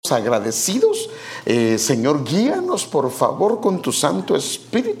estamos agradecidos. Señor, guíanos por favor con tu Santo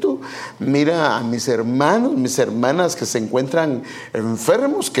Espíritu. Mira a mis hermanos, mis hermanas que se encuentran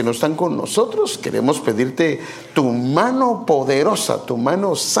enfermos, que no están con nosotros. Queremos pedirte tu mano poderosa, tu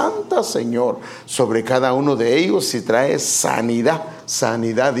mano santa, Señor, sobre cada uno de ellos, y trae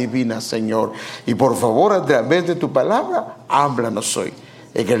sanidad divina, Señor. Y por favor, a través de tu palabra, háblanos hoy.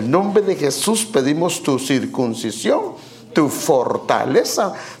 En el nombre de Jesús pedimos tu circuncisión, tu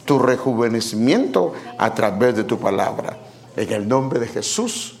fortaleza, tu rejuvenecimiento a través de tu palabra. En el nombre de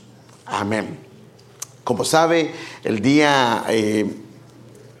Jesús, amén. Como sabe, el día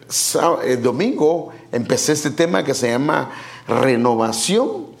domingo empecé este tema que se llama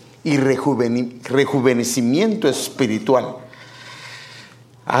renovación y rejuvenecimiento espiritual.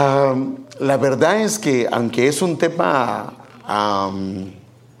 La verdad es que aunque es un tema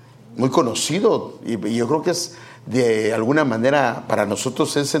muy conocido, y yo creo que es de alguna manera para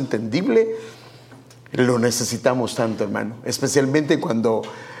nosotros es entendible, lo necesitamos tanto, hermano, especialmente cuando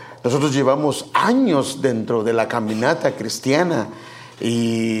nosotros llevamos años dentro de la caminata cristiana.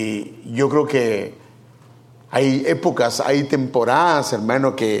 Y yo creo que hay épocas, hay temporadas,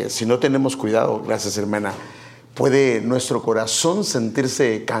 hermano, que si no tenemos cuidado, gracias hermana, puede nuestro corazón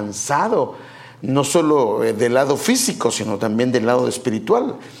sentirse cansado, no solo del lado físico, sino también del lado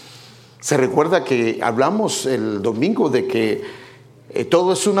espiritual. Se recuerda que hablamos el domingo de que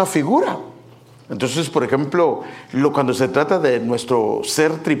todo es una figura. Entonces, por ejemplo, cuando se trata de nuestro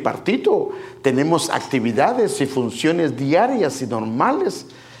ser tripartito, tenemos actividades y funciones diarias y normales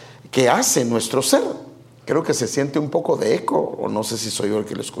que hace nuestro ser. Creo que se siente un poco de eco, o no sé si soy yo el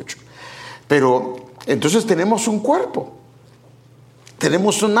que lo escucho. Pero entonces tenemos un cuerpo,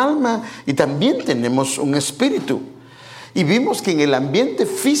 tenemos un alma y también tenemos un espíritu. Y vimos que en el ambiente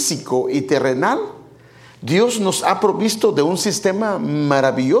físico y terrenal, Dios nos ha provisto de un sistema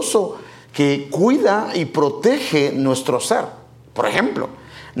maravilloso que cuida y protege nuestro ser. Por ejemplo,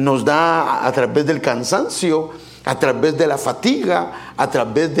 nos da a través del cansancio, a través de la fatiga, a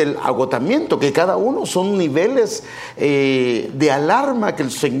través del agotamiento, que cada uno son niveles de alarma que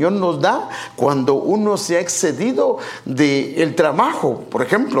el Señor nos da cuando uno se ha excedido del trabajo, por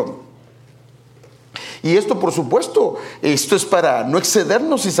ejemplo. Y esto, por supuesto, esto es para no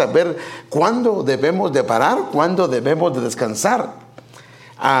excedernos y saber cuándo debemos de parar, cuándo debemos de descansar.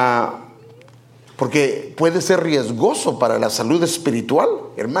 Porque puede ser riesgoso para la salud espiritual,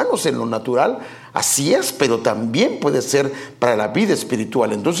 hermanos, en lo natural, así es, pero también puede ser para la vida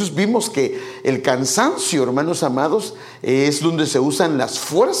espiritual. Entonces vimos que el cansancio, hermanos amados, es donde se usan las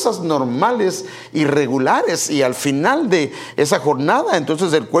fuerzas normales y regulares, y al final de esa jornada,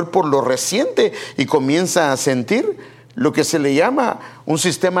 entonces el cuerpo lo resiente y comienza a sentir lo que se le llama un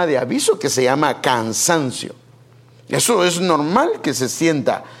sistema de aviso que se llama cansancio. Eso es normal que se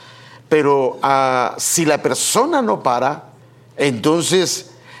sienta. Pero si la persona no para,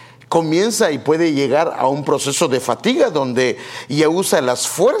 entonces comienza y puede llegar a un proceso de fatiga donde ya usa las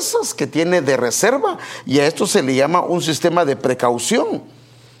fuerzas que tiene de reserva, y a esto se le llama un sistema de precaución,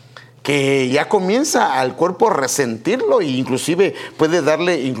 que ya comienza al cuerpo a resentirlo e inclusive puede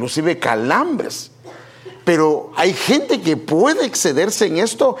darle inclusive calambres. Pero hay gente que puede excederse en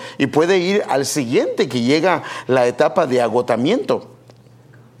esto y puede ir al siguiente, que llega la etapa de agotamiento.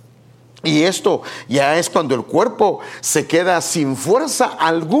 Y esto ya es cuando el cuerpo se queda sin fuerza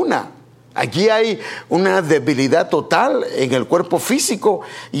alguna. Aquí hay una debilidad total en el cuerpo físico,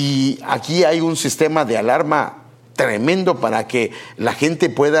 y aquí hay un sistema de alarma tremendo para que la gente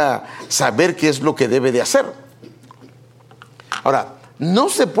pueda saber qué es lo que debe de hacer. Ahora, no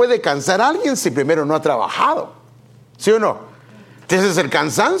se puede cansar a alguien si primero no ha trabajado, ¿sí o no? Entonces el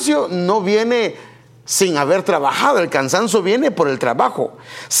cansancio no viene sin haber trabajado, el cansancio viene por el trabajo.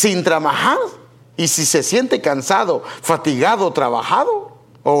 Sin trabajar, y si se siente cansado, fatigado, trabajado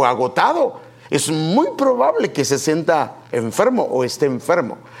o agotado, es muy probable que se sienta enfermo o esté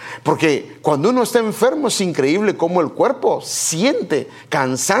enfermo. Porque cuando uno está enfermo es increíble cómo el cuerpo siente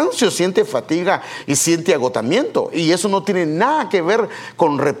cansancio, siente fatiga y siente agotamiento. Y eso no tiene nada que ver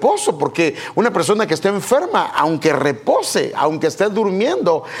con reposo, porque una persona que está enferma, aunque repose, aunque esté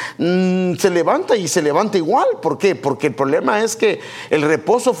durmiendo, se levanta y se levanta igual. ¿Por qué? Porque el problema es que el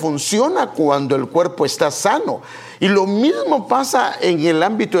reposo funciona cuando el cuerpo está sano. Y lo mismo pasa en el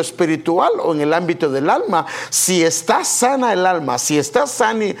ámbito espiritual o en el ámbito del alma. Si está sana el alma, si está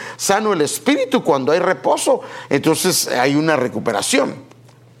sano el espíritu, cuando hay reposo, entonces hay una recuperación.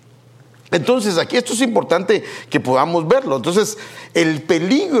 Entonces aquí esto es importante que podamos verlo. Entonces el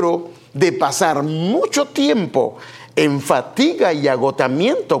peligro de pasar mucho tiempo en fatiga y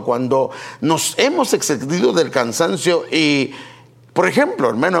agotamiento cuando nos hemos excedido del cansancio y Por ejemplo,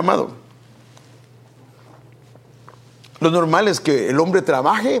 hermano amado, lo normal es que el hombre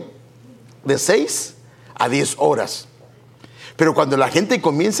trabaje de 6 a 10 horas. Pero cuando la gente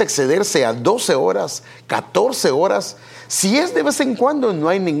comienza a excederse a 12 horas, 14 horas, si es de vez en cuando no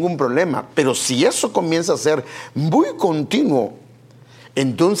hay ningún problema. Pero si eso comienza a ser muy continuo,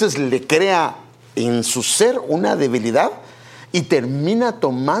 entonces le crea en su ser una debilidad y termina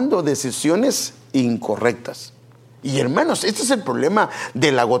tomando decisiones incorrectas. Y hermanos, este es el problema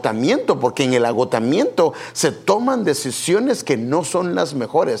del agotamiento, porque en el agotamiento se toman decisiones que no son las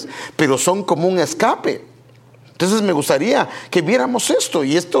mejores, pero son como un escape. Entonces me gustaría que viéramos esto,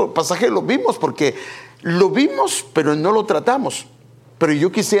 y este pasaje lo vimos porque lo vimos, pero no lo tratamos. Pero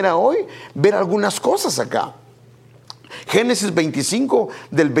yo quisiera hoy ver algunas cosas acá. Génesis 25,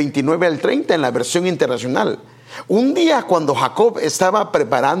 del 29 al 30, en la versión internacional. Un día cuando Jacob estaba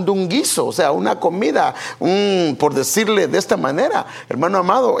preparando un guiso, o sea, una comida, por decirle de esta manera, hermano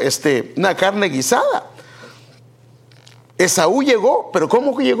amado, una carne guisada. Esaú llegó, pero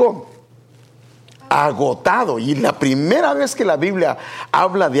 ¿cómo llegó? Agotado. Y la primera vez que la Biblia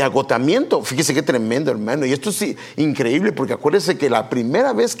habla de agotamiento, fíjese qué tremendo, hermano, y esto es increíble, porque acuérdese que la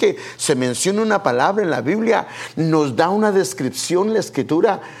primera vez que se menciona una palabra en la Biblia nos da una descripción la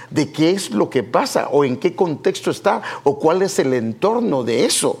escritura de qué es lo que pasa o en qué contexto está o cuál es el entorno de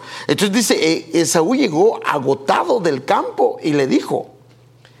eso. Entonces dice, Esaú llegó agotado del campo y le dijo: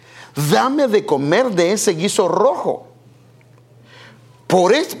 dame de comer de ese guiso rojo,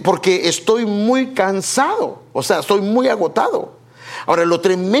 porque estoy muy cansado, o sea, estoy muy agotado. Ahora, lo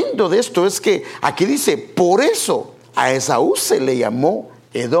tremendo de esto es que aquí dice, por eso a Esaú se le llamó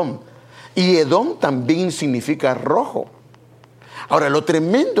Edom. Y Edom también significa rojo. Ahora, lo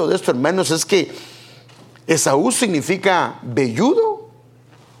tremendo de esto, hermanos, es que Esaú significa velludo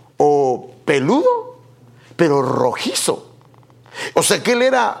o peludo, pero rojizo. O sea que él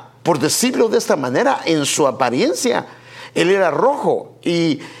era, por decirlo de esta manera, en su apariencia, él era rojo,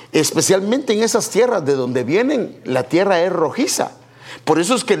 y especialmente en esas tierras de donde vienen, la tierra es rojiza. Por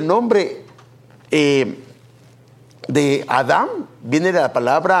eso es que el nombre de Adán viene de la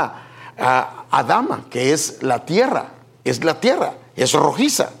palabra Adama, que es la tierra, es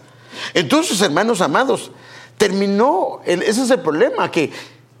rojiza. Entonces, hermanos amados, ese es el problema, que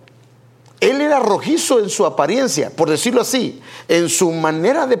él era rojizo en su apariencia, por decirlo así, en su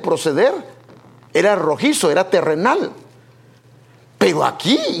manera de proceder era rojizo, era terrenal. Pero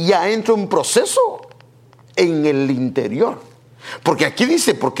aquí ya entra un proceso en el interior. Porque aquí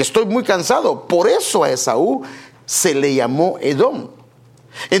dice, porque estoy muy cansado. Por eso a Esaú se le llamó Edom.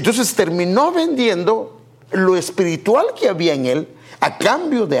 Entonces terminó vendiendo lo espiritual que había en él a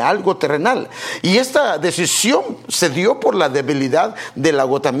cambio de algo terrenal. Y esta decisión se dio por la debilidad del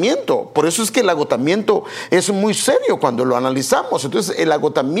agotamiento. Por eso es que el agotamiento es muy serio cuando lo analizamos. Entonces el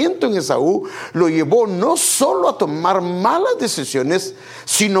agotamiento en Esaú lo llevó no solo a tomar malas decisiones,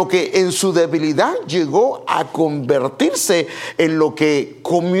 sino que en su debilidad llegó a convertirse en lo que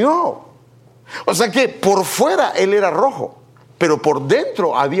comió. O sea que por fuera él era rojo, pero por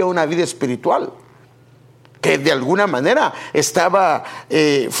dentro había una vida espiritual que de alguna manera estaba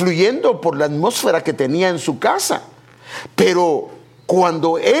fluyendo por la atmósfera que tenía en su casa. Pero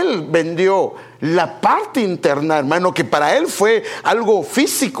cuando él vendió la parte interna, hermano, que para él fue algo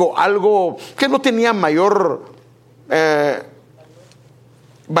físico, algo que no tenía mayor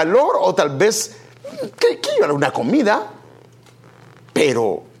valor, o tal vez que era una comida,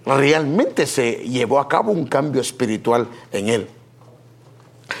 pero realmente se llevó a cabo un cambio espiritual en él.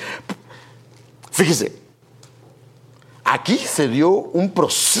 Fíjese, aquí se dio un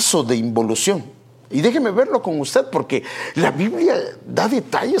proceso de involución. Y déjeme verlo con usted, porque la Biblia da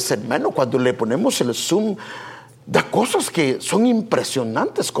detalles, hermano. Cuando le ponemos el zoom, da cosas que son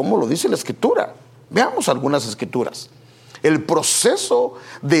impresionantes, como lo dice la Escritura. Veamos algunas escrituras. El proceso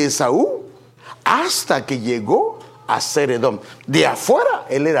de Esaú hasta que llegó a ser Edom. De afuera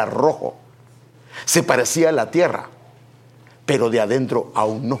él era rojo, se parecía a la tierra, pero de adentro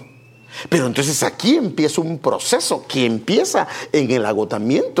aún no. Pero entonces aquí empieza un proceso que empieza en el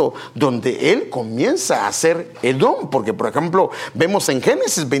agotamiento, donde él comienza a ser Edom. Porque, por ejemplo, vemos en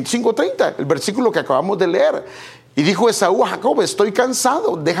Génesis 25:30, el versículo que acabamos de leer. Y dijo Esaú a Jacob: estoy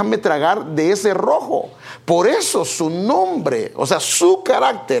cansado, déjame tragar de ese rojo. Por eso su nombre, o sea, su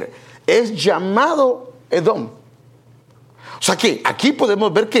carácter es llamado Edom. O sea que aquí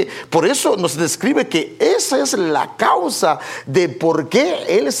podemos ver que por eso nos describe que esa es la causa de por qué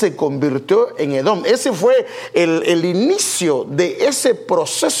él se convirtió en Edom. Ese fue el inicio de ese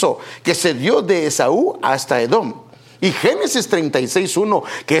proceso que se dio de Esaú hasta Edom. Y Génesis 36:1,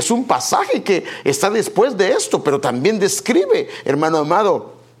 que es un pasaje que está después de esto, pero también describe, hermano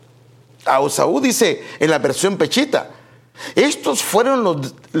amado, a Esaú, dice en la versión Pechita, estos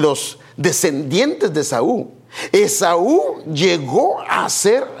fueron los descendientes de Esaú. Esaú llegó a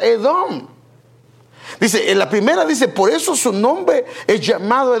ser Edom. Dice, en la primera dice, por eso su nombre es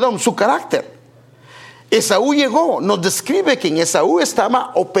llamado Edom, su carácter. Esaú llegó, nos describe que en Esaú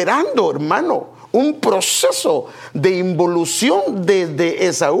estaba operando, hermano, un proceso de involución desde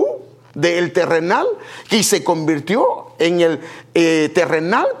Esaú, del terrenal, que se convirtió en el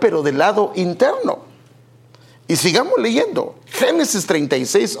terrenal, pero del lado interno. Y sigamos leyendo, Génesis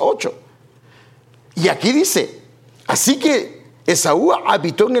 36:8. Y aquí dice, así que Esaú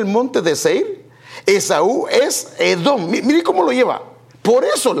habitó en el monte de Seir. Esaú es Edom. Mire cómo lo lleva. Por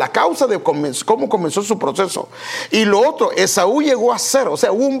eso la causa de cómo comenzó su proceso. Y lo otro, Esaú llegó a ser, o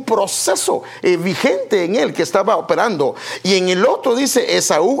sea, hubo un proceso vigente en él que estaba operando. Y en el otro dice,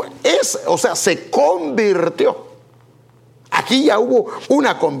 Esaú es, o sea, se convirtió. Aquí ya hubo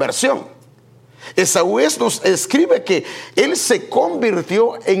una conversión. Esaú nos escribe que él se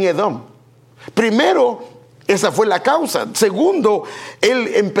convirtió en Edom. Primero, esa fue la causa. Segundo,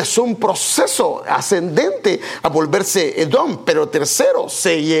 él empezó un proceso ascendente a volverse Edom. Pero tercero,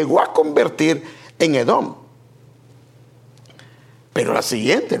 se llegó a convertir en Edom. Pero la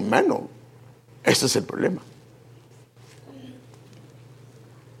siguiente, hermano, ese es el problema.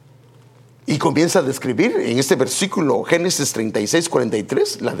 Y comienza a describir en este versículo, Génesis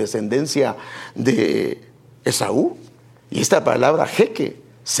 36:43, la descendencia de Esaú. Y esta palabra jeque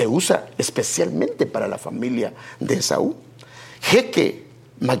se usa especialmente para la familia de Esaú. Jeque,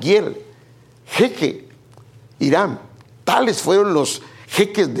 Magiel, jeque, Hiram, tales fueron los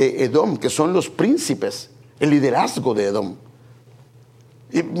jeques de Edom, que son los príncipes, el liderazgo de Edom.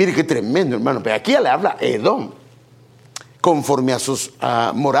 Y mire qué tremendo, hermano, pero aquí le habla Edom, conforme a sus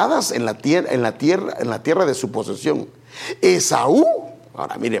moradas en la tierra de su posesión. Esaú,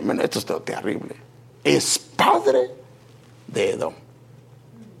 ahora mire, hermano, esto es terrible, es padre de Edom.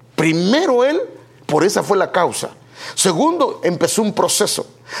 Primero él, por esa fue la causa. Segundo, empezó un proceso.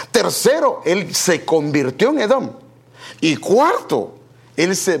 Tercero, él se convirtió en Edom. Y cuarto,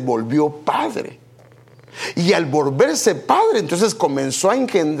 él se volvió padre. Y al volverse padre, entonces comenzó a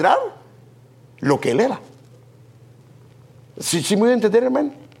engendrar lo que él era. ¿Sí me voy a entender,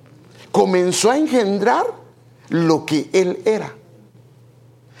 hermano? Comenzó a engendrar lo que él era.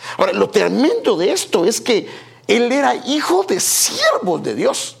 Ahora, lo tremendo de esto es que él era hijo de siervos de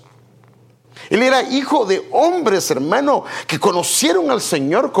Dios. Él era hijo de hombres, hermano, que conocieron al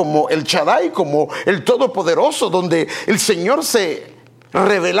Señor como el Shaddai, como el Todopoderoso, donde el Señor se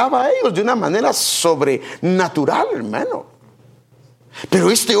revelaba a ellos de una manera sobrenatural, hermano.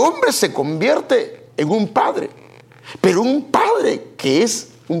 Pero este hombre se convierte en un padre, pero un padre que es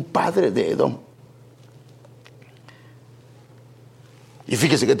un padre de Edom. Y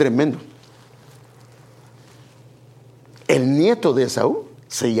fíjese qué tremendo. El nieto de Esaú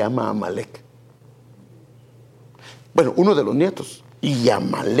se llama Amalek. Bueno, uno de los nietos. Y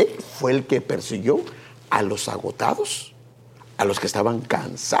Amalek fue el que persiguió a los agotados, a los que estaban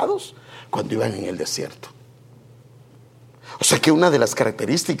cansados cuando iban en el desierto. O sea que una de las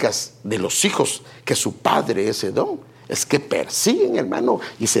características de los hijos que su padre es Edom es que persiguen, hermano,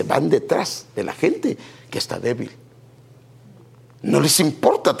 y se van detrás de la gente que está débil. No les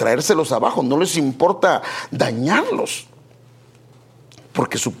importa traérselos abajo, no les importa dañarlos,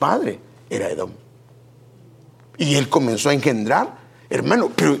 porque su padre era Edom. Y él comenzó a engendrar, hermano,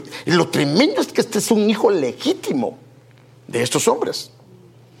 pero lo tremendo es que este es un hijo legítimo de estos hombres.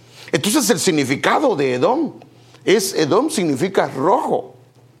 Entonces el significado de Edom significa rojo,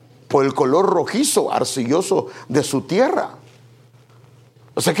 por el color rojizo, arcilloso de su tierra.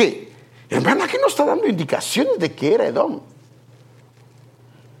 O sea que, hermano, aquí nos está dando indicaciones de que era Edom.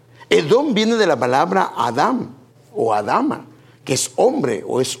 Edom viene de la palabra Adam o Adama, que es hombre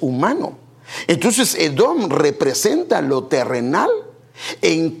o es humano. Entonces Edom representa lo terrenal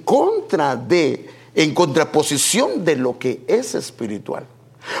en contraposición de lo que es espiritual.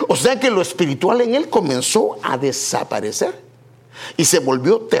 O sea que lo espiritual en él comenzó a desaparecer y se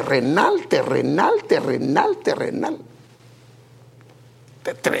volvió terrenal.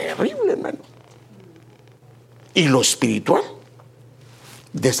 Terrible, hermano. Y lo espiritual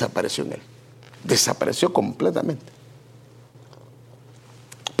desapareció en él. Desapareció completamente.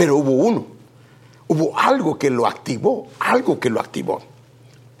 Pero hubo algo que lo activó,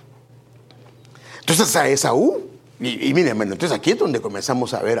 Entonces a Esaú, y miren, hermano, entonces aquí es donde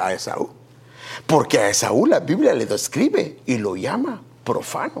comenzamos a ver a Esaú. Porque a Esaú la Biblia le describe y lo llama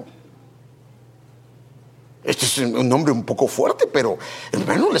profano. Este es un nombre un poco fuerte, pero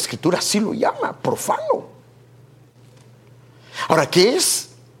hermano, la Escritura así lo llama, profano. Ahora, ¿qué es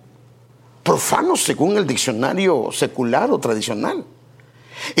profano según el diccionario secular o tradicional?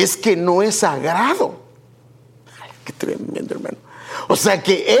 Es que no es sagrado. Ay, qué tremendo, hermano. O sea,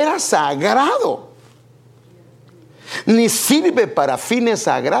 que era sagrado, ni sirve para fines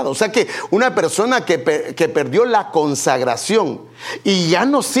sagrados. O sea, que una persona que perdió la consagración y ya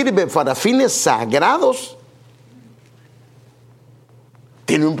no sirve para fines sagrados,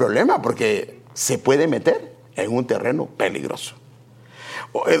 tiene un problema, porque se puede meter en un terreno peligroso.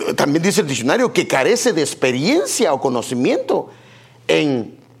 También dice el diccionario que carece de experiencia o conocimiento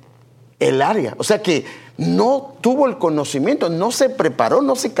en el área. O sea, que no tuvo el conocimiento, no se preparó,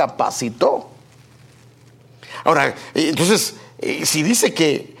 no se capacitó. Ahora, entonces, si dice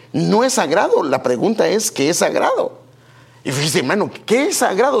que no es sagrado, la pregunta es, ¿qué es sagrado? Y fíjese, hermano, ¿qué es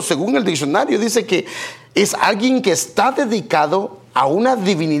sagrado? Según el diccionario, dice que es alguien que está dedicado a una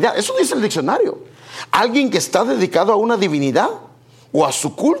divinidad. Eso dice el diccionario. Alguien que está dedicado a una divinidad o a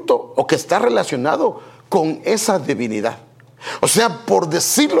su culto, o que está relacionado con esa divinidad. O sea, por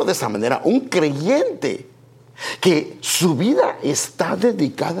decirlo de esa manera, un creyente que su vida está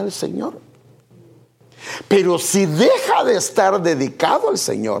dedicada al Señor. Pero si deja de estar dedicado al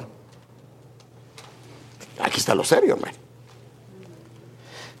Señor, aquí está lo serio, hermano,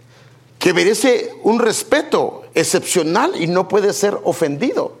 que merece un respeto excepcional y no puede ser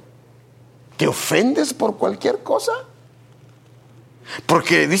ofendido. ¿Te ofendes por cualquier cosa?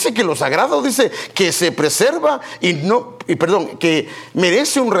 Porque dice que lo sagrado, dice que se preserva que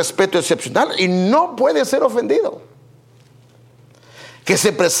merece un respeto excepcional y no puede ser ofendido. Que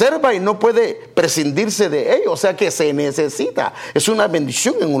se preserva y no puede prescindirse de ello. O sea, que se necesita. Es una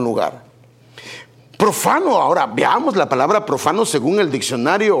bendición en un lugar. Profano, ahora veamos la palabra profano según el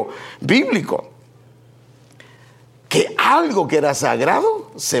diccionario bíblico. Que algo que era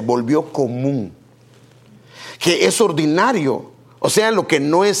sagrado se volvió común. Que es ordinario. O sea, lo que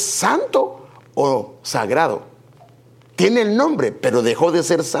no es santo o sagrado. Tiene el nombre, pero dejó de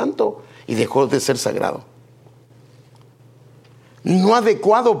ser santo y dejó de ser sagrado. No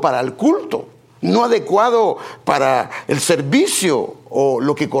adecuado para el culto, no adecuado para el servicio o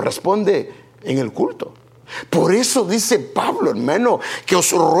lo que corresponde en el culto. Por eso dice Pablo, hermano, que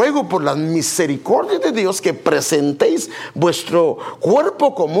os ruego por las misericordias de Dios que presentéis vuestro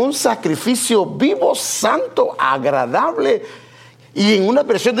cuerpo como un sacrificio vivo, santo, agradable. Y en una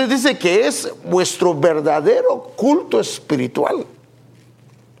versión dice que es vuestro verdadero culto espiritual.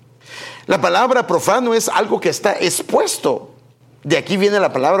 La palabra profano es algo que está expuesto. De aquí viene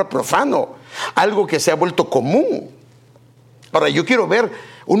la palabra profano, algo que se ha vuelto común. Ahora, yo quiero ver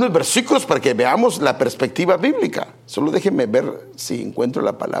unos versículos para que veamos la perspectiva bíblica. Solo déjenme ver si encuentro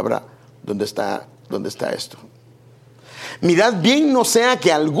la palabra donde está esto. Mirad bien, no sea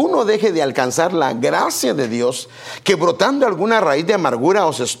que alguno deje de alcanzar la gracia de Dios, que brotando alguna raíz de amargura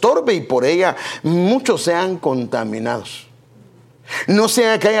os estorbe y por ella muchos sean contaminados. No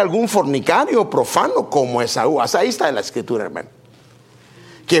sea que haya algún fornicario profano como Esaú. Ahí está en la escritura, hermano,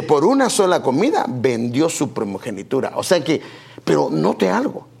 que por una sola comida vendió su primogenitura. O sea que, pero note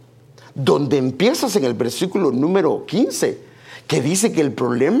algo, donde empiezas en el versículo número 15, que dice que el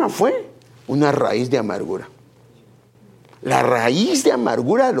problema fue una raíz de amargura. La raíz de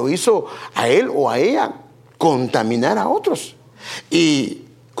amargura lo hizo a él o a ella contaminar a otros. Y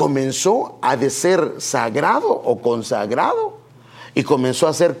comenzó a de ser sagrado o consagrado y comenzó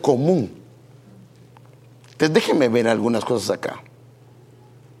a ser común. Entonces déjenme ver algunas cosas acá.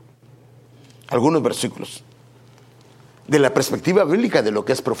 Algunos versículos de la perspectiva bíblica de lo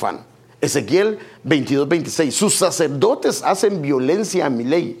que es profano. Ezequiel 22:26. Sus sacerdotes hacen violencia a mi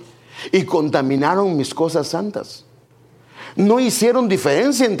ley y contaminaron mis cosas santas. No hicieron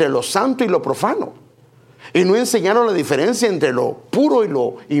diferencia entre lo santo y lo profano, y no enseñaron la diferencia entre lo puro y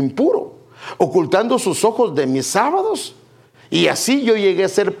lo impuro, ocultando sus ojos de mis sábados, y así yo llegué a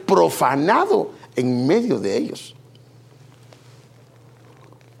ser profanado en medio de ellos.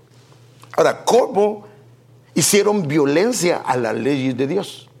 Ahora, ¿cómo hicieron violencia a las leyes de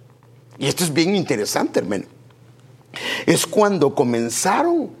Dios? Y esto es bien interesante, hermano. Es cuando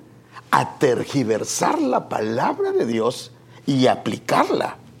comenzaron a tergiversar la palabra de Dios y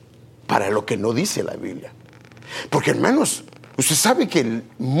aplicarla para lo que no dice la Biblia. Porque, hermanos, usted sabe que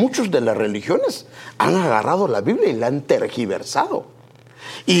muchos de las religiones han agarrado la Biblia y la han tergiversado.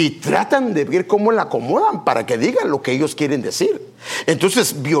 Y tratan de ver cómo la acomodan para que digan lo que ellos quieren decir.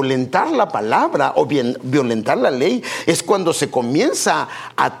 Entonces, violentar la palabra o bien violentar la ley es cuando se comienza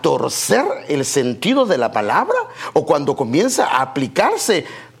a torcer el sentido de la palabra o cuando comienza a aplicarse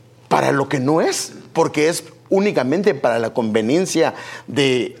para lo que no es. porque es únicamente para la conveniencia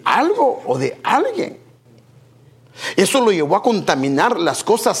de algo o de alguien. Eso lo llevó a contaminar las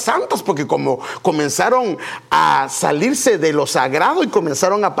cosas santas, porque como comenzaron a salirse de lo sagrado y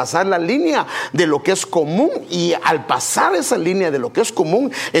comenzaron a pasar la línea de lo que es común, y al pasar esa línea de lo que es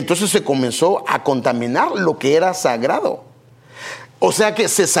común, entonces se comenzó a contaminar lo que era sagrado. O sea que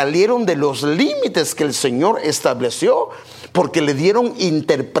se salieron de los límites que el Señor estableció, porque le dieron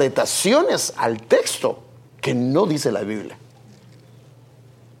interpretaciones al texto que no dice la Biblia.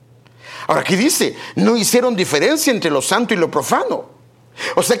 Ahora aquí dice, no hicieron diferencia entre lo santo y lo profano.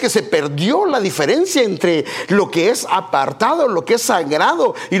 O sea que se perdió la diferencia entre lo que es apartado, lo que es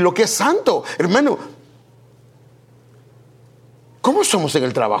sagrado y lo que es santo. Hermano, ¿cómo somos en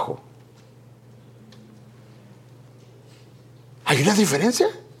el trabajo? ¿Hay una diferencia?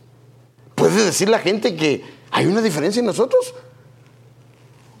 ¿Puede decir la gente que hay una diferencia en nosotros?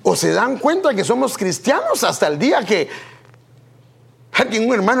 ¿O se dan cuenta que somos cristianos hasta el día que alguien,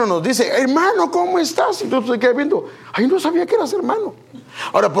 un hermano nos dice, hermano, ¿cómo estás? Y tú te quedas viendo, ay, no sabía que eras hermano.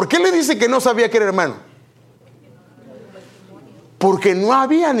 Ahora, ¿por qué le dice que no sabía que era hermano? Porque no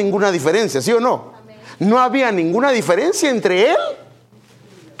había ninguna diferencia, ¿sí o no? No había ninguna diferencia entre él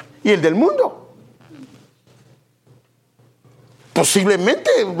y el del mundo.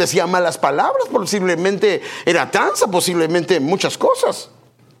 Posiblemente decía malas palabras, posiblemente era tranza, posiblemente muchas cosas.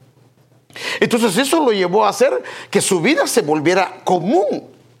 Entonces eso lo llevó a hacer que su vida se volviera común.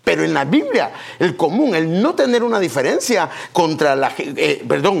 Pero en la Biblia, el común, el no tener una diferencia contra la,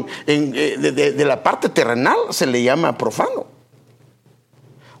 de la parte terrenal, se le llama profano.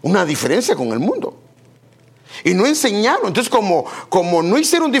 Una diferencia con el mundo. Y no enseñaron. Entonces como no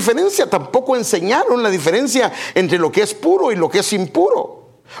hicieron diferencia, tampoco enseñaron la diferencia entre lo que es puro y lo que es impuro,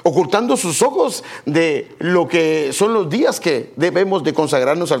 ocultando sus ojos de lo que son los días que debemos de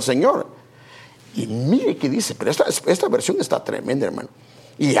consagrarnos al Señor. Y mire que dice, pero esta versión está tremenda, hermano.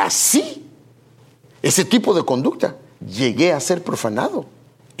 Y así, ese tipo de conducta, llegué a ser profanado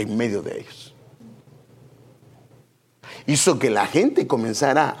en medio de ellos. Hizo que la gente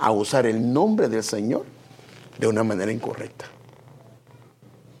comenzara a usar el nombre del Señor de una manera incorrecta.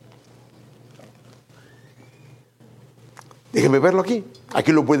 Déjeme verlo aquí.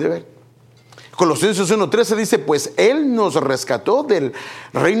 Aquí lo puede ver. Colosenses 1:13 dice, pues Él nos rescató del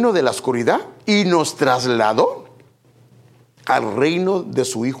reino de la oscuridad y nos trasladó al reino de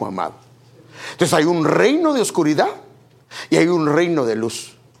su Hijo amado. Entonces hay un reino de oscuridad y hay un reino de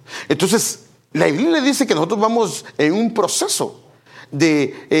luz. Entonces la Biblia dice que nosotros vamos en un proceso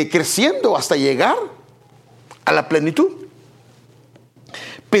de creciendo hasta llegar a la plenitud.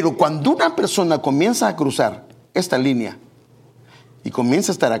 Pero cuando una persona comienza a cruzar esta línea y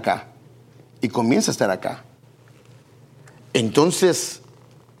comienza a estar acá y comienza a estar acá, entonces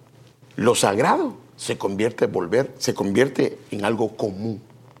lo sagrado se convierte en algo común.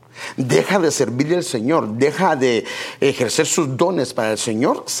 Deja de servirle al Señor, deja de ejercer sus dones para el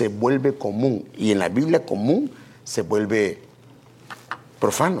Señor, se vuelve común. Y en la Biblia común se vuelve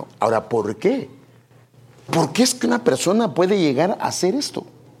profano. Ahora, ¿por qué? ¿Por qué es que una persona puede llegar a hacer esto?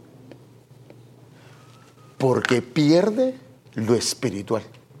 Porque pierde lo espiritual.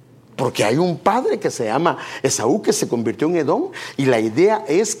 Porque hay un padre que se llama Esaú, que se convirtió en Edom, y la idea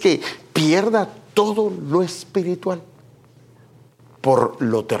es que pierda todo lo espiritual por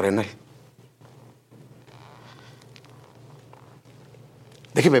lo terrenal.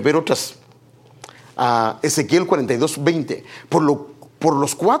 Déjeme ver otras. Ezequiel 42:20. Por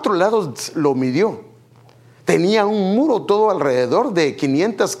los 4 lados lo midió. Tenía un muro todo alrededor de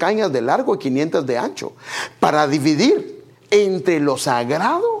 500 cañas de largo y 500 de ancho, para dividir entre lo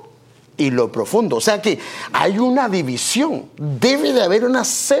sagrado y lo profundo. O sea que hay una división. Debe de haber una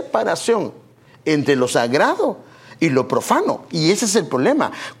separación entre lo sagrado y lo profano. Y ese es el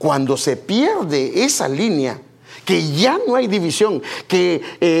problema. Cuando se pierde esa línea, que ya no hay división,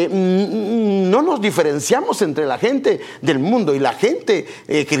 que no nos diferenciamos entre la gente del mundo y la gente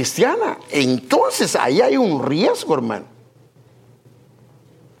cristiana, entonces ahí hay un riesgo, hermano.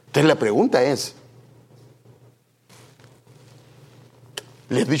 Entonces la pregunta es,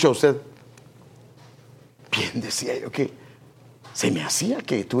 le he dicho a usted, bien decía yo que se me hacía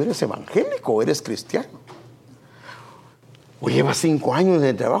que tú eres evangélico o eres cristiano. O llevas 5 años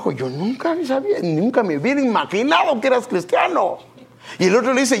de trabajo, yo nunca sabía, nunca me hubiera imaginado que eras cristiano. Y el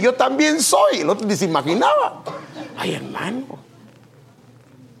otro le dice, yo también soy. El otro ni se imaginaba. Ay, hermano.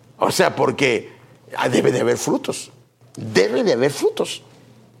 O sea, porque debe de haber frutos. Debe de haber frutos.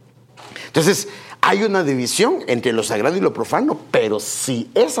 Entonces, hay una división entre lo sagrado y lo profano, pero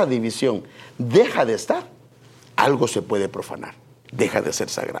si esa división deja de estar, algo se puede profanar, deja de ser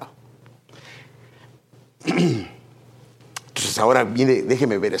sagrado. Entonces ahora mire,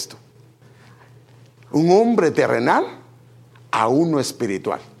 déjeme ver esto. Un hombre terrenal a uno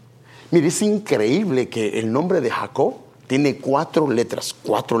espiritual. Mire, es increíble que el nombre de Jacob tiene 4 letras.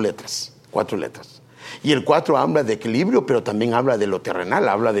 Y el 4 habla de equilibrio, pero también habla de lo terrenal,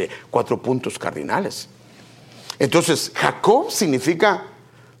 habla de 4 puntos cardinales. Entonces, Jacob significa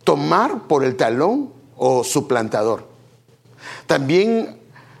tomar por el talón o suplantador. También,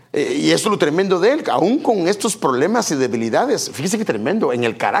 y eso es lo tremendo de él, aún con estos problemas y debilidades, fíjese que tremendo, en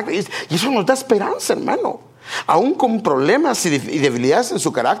el carácter, y eso nos da esperanza, hermano. Aún con problemas y debilidades en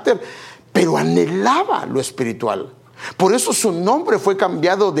su carácter, pero anhelaba lo espiritual. Por eso su nombre fue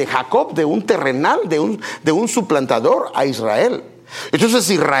cambiado de Jacob, de un terrenal, de un suplantador, a Israel. Entonces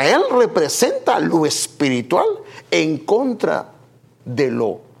Israel representa lo espiritual en contra de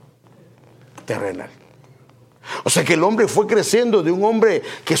lo terrenal. O sea que el hombre fue creciendo de un hombre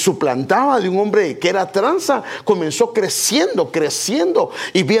que suplantaba, de un hombre que era tranza, comenzó creciendo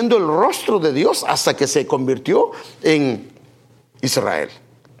y viendo el rostro de Dios hasta que se convirtió en Israel.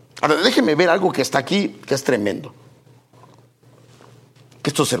 Ahora déjeme ver algo que está aquí, que es tremendo.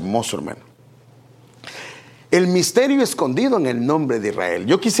 Esto es hermoso, hermano. El misterio escondido en el nombre de Israel.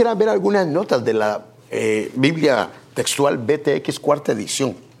 Yo quisiera ver algunas notas de la Biblia textual BTX cuarta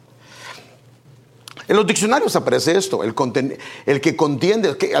edición. En los diccionarios aparece esto, el que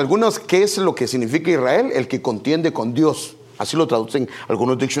contiende, ¿qué es lo que significa Israel? El que contiende con Dios. Así lo traducen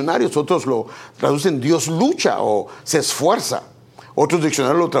algunos diccionarios, otros lo traducen Dios lucha o se esfuerza. Otros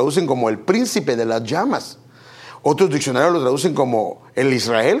diccionarios lo traducen como el príncipe de las llamas. Otros diccionarios lo traducen como el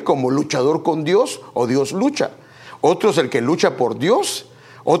Israel, como luchador con Dios o Dios lucha. Otros el que lucha por Dios.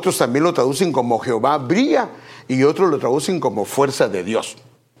 Otros también lo traducen como Jehová brilla y otros lo traducen como fuerza de Dios.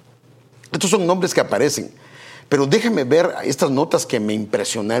 Estos son nombres que aparecen. Pero déjeme ver estas notas que me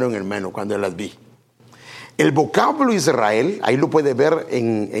impresionaron, hermano, cuando las vi. El vocablo Israel, ahí lo puede ver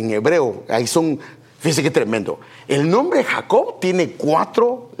en hebreo. Ahí son, fíjese qué tremendo. El nombre Jacob tiene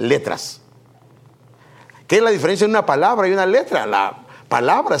 4 letras. ¿Qué es la diferencia de una palabra y una letra? La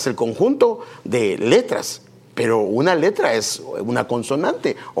palabra es el conjunto de letras, pero una letra es una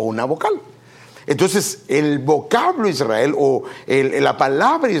consonante o una vocal. Entonces, el vocablo Israel o la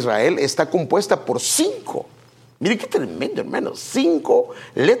palabra Israel está compuesta por 5. Mire qué tremendo, hermano. 5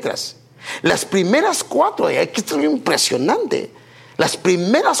 letras. Las primeras 4, aquí está bien impresionante. Las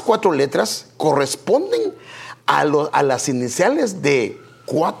primeras 4 letras corresponden a las iniciales de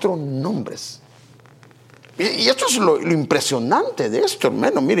 4 nombres. Y esto es lo impresionante de esto,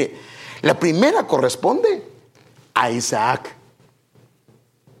 hermano. Mire, la primera corresponde a Isaac.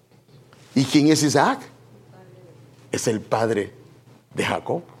 ¿Y quién es Isaac? Es el padre de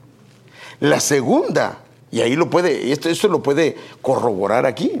Jacob. La segunda, y ahí lo puede, esto lo puede corroborar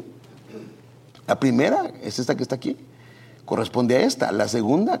aquí. La primera es esta que está aquí, corresponde a esta. La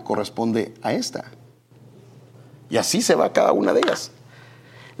segunda corresponde a esta. Y así se va cada una de ellas.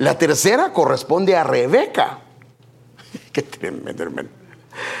 La tercera corresponde a Rebeca. Qué tremendo, hermano.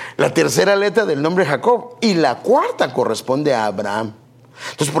 La tercera letra del nombre Jacob. Y la cuarta corresponde a Abraham.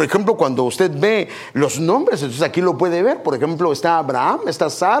 Entonces, por ejemplo, cuando usted ve los nombres, entonces aquí lo puede ver. Por ejemplo, está Abraham,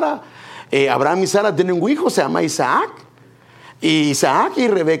 está Sara. Abraham y Sara tienen un hijo, se llama Isaac. Y Isaac y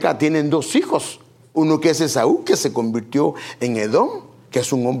Rebeca tienen 2 hijos. Uno que es Esaú, que se convirtió en Edom, que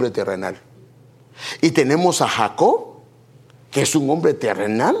es un hombre terrenal. Y tenemos a Jacob, que es un hombre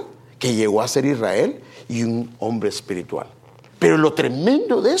terrenal, que llegó a ser Israel y un hombre espiritual. Pero lo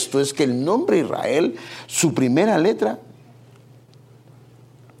tremendo de esto es que el nombre Israel, su primera letra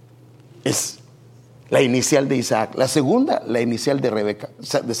es la inicial de Isaac, la segunda la inicial de Rebeca,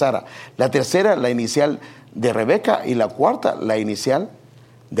 de Sara, la tercera la inicial de Rebeca y la cuarta la inicial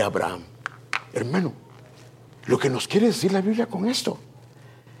de Abraham. Hermano, lo que nos quiere decir la Biblia con esto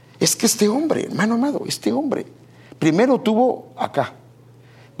es que este hombre, hermano amado, este hombre primero tuvo acá,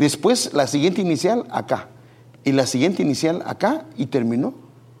 después la siguiente inicial acá y la siguiente inicial acá y terminó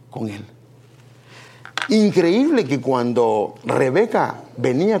con él. Increíble que cuando Rebeca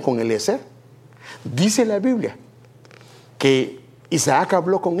venía con Eliezer, dice la Biblia que Isaac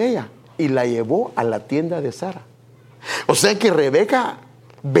habló con ella y la llevó a la tienda de Sara. O sea que Rebeca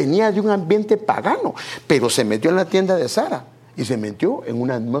venía de un ambiente pagano, pero se metió en la tienda de Sara y se metió en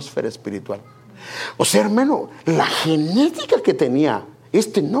una atmósfera espiritual. O sea, hermano, la genética que tenía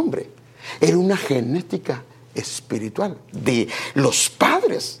este nombre era una genética espiritual de los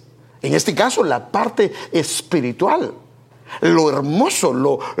padres. En este caso, la parte espiritual, lo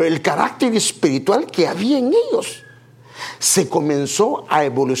hermoso, el carácter espiritual que había en ellos, se comenzó a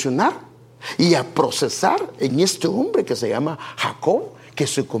evolucionar y a procesar en este hombre que se llama Jacob, que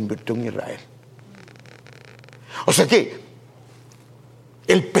se convirtió en Israel. O sea que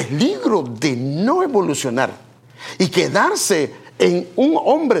el peligro de no evolucionar y quedarse en un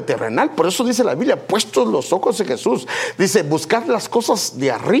hombre terrenal, por eso dice la Biblia, puestos los ojos en Jesús, dice, buscar las cosas de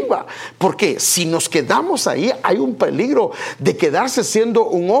arriba, porque si nos quedamos ahí, hay un peligro de quedarse siendo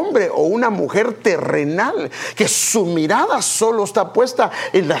un hombre o una mujer terrenal, que su mirada solo está puesta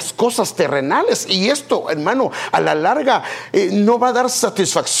en las cosas terrenales, y esto, hermano, a la larga no va a dar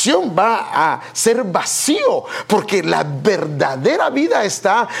satisfacción, va a ser vacío, porque la verdadera vida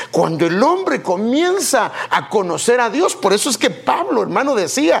está cuando el hombre comienza a conocer a Dios. Por eso es que Pablo, hermano,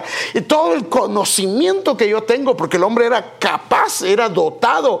 decía, y todo el conocimiento que yo tengo, porque el hombre era capaz, era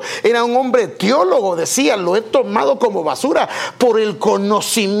dotado, era un hombre teólogo, decía, lo he tomado como basura por el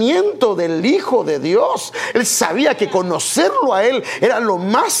conocimiento del Hijo de Dios. Él sabía que conocerlo a él era lo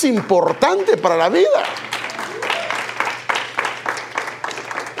más importante para la vida.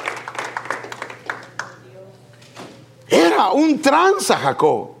 Era un tranza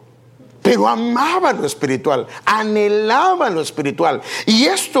Jacob, pero amaba lo espiritual, anhelaba lo espiritual, y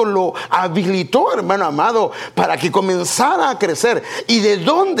esto lo habilitó, hermano amado, para que comenzara a crecer. ¿Y de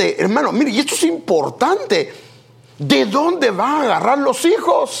dónde, hermano? Mire, y esto es importante, ¿de dónde van a agarrar los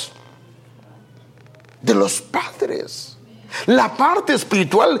hijos? De los padres. La parte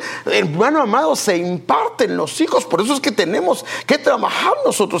espiritual, hermano amado, se imparte en los hijos. Por eso es que tenemos que trabajar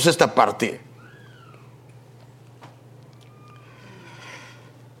nosotros esta parte.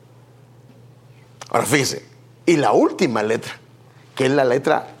 Ahora fíjese, y la última letra, que es la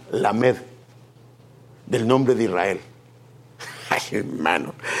letra Lamed, del nombre de Israel. Ay,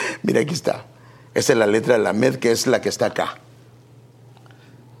 hermano, mira, aquí está. Esa es la letra Lamed, que es la que está acá.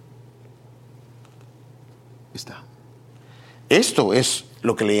 Está. Esto es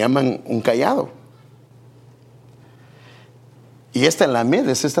lo que le llaman un cayado. Y esta Lamed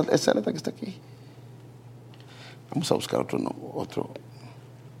es esta letra que está aquí. Vamos a buscar otro.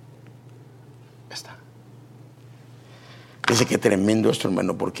 Está. Dice que tremendo esto,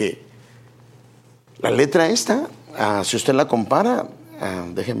 hermano, porque la letra esta, si usted la compara,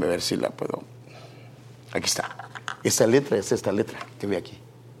 déjenme ver si la puedo. Aquí está. Esta letra es esta letra que ve aquí.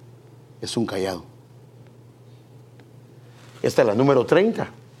 Es un cayado. Esta es la número 30.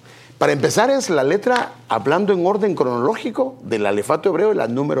 Para empezar, es la letra, hablando en orden cronológico, del alefato hebreo, la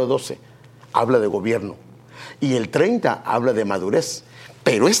número 12. Habla de gobierno. Y el 30 habla de madurez.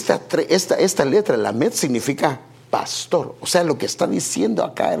 Pero esta letra, la Lamed, significa pastor. O sea, lo que está diciendo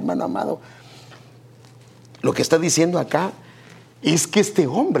acá, hermano amado, lo que está diciendo acá es que este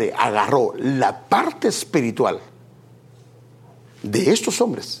hombre agarró la parte espiritual de estos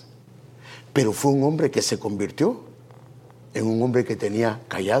hombres, pero fue un hombre que se convirtió en un hombre que tenía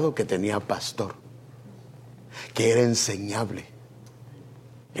callado, que tenía pastor, que era enseñable.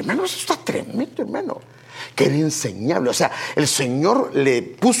 Hermano, eso está tremendo, hermano. Que era enseñable. O sea, el Señor le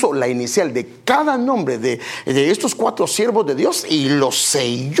puso la inicial de cada nombre de estos 4 siervos de Dios y lo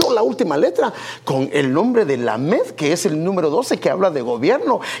selló, la última letra, con el nombre de Lamed, que es el número 12, que habla de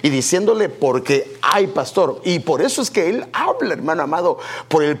gobierno, y diciéndole, porque hay pastor. Y por eso es que él habla, hermano amado,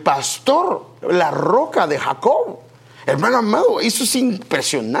 por el pastor, la roca de Jacob. Hermano amado, eso es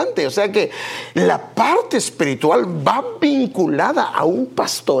impresionante. O sea que la parte espiritual va vinculada a un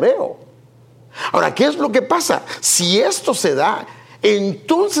pastoreo. Ahora, ¿qué es lo que pasa? Si esto se da,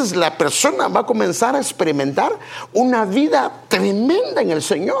 entonces la persona va a comenzar a experimentar una vida tremenda en el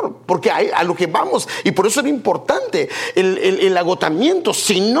Señor, porque a lo que vamos, y por eso es importante el agotamiento.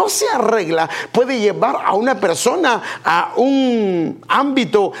 Si no se arregla, puede llevar a una persona a un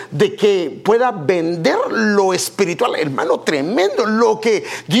ámbito de que pueda vender lo espiritual. Hermano, tremendo lo que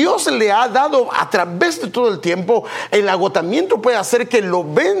Dios le ha dado a través de todo el tiempo. El agotamiento puede hacer que lo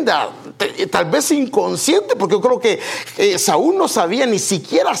venda, tal vez inconsciente, porque yo creo que Saúl no sabía ni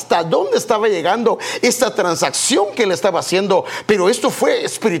siquiera hasta dónde estaba llegando esta transacción que él estaba haciendo, pero esto fue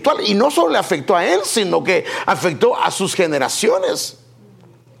espiritual, y no solo le afectó a él, sino que afectó a sus generaciones.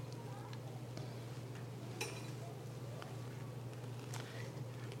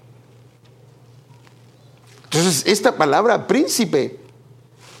 Entonces, esta palabra príncipe,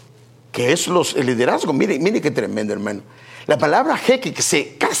 que es el liderazgo, mire qué tremendo, hermano. La palabra jeque,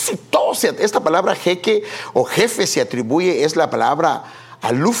 casi todo, esta palabra jeque o jefe se atribuye, es la palabra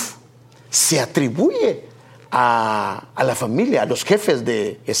aluf, se atribuye a la familia, a los jefes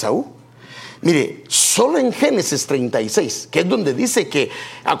de Esaú. Mire, solo en Génesis 36, que es donde dice que,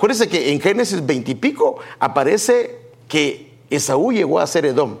 acuérdense que en Génesis 20 y pico aparece que Esaú llegó a ser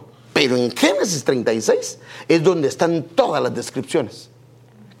Edom, pero en Génesis 36 es donde están todas las descripciones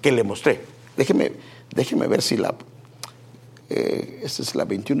que le mostré. Déjeme ver si esta es la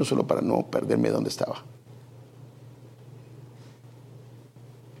 21, solo para no perderme dónde estaba.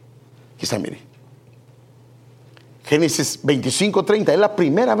 Quizá mire. Génesis 25:30 es la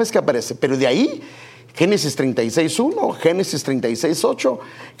primera vez que aparece, pero de ahí Génesis 36:1, Génesis 36:8,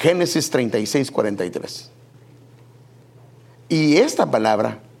 Génesis 36:43. Y esta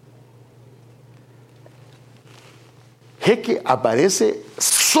palabra jeque aparece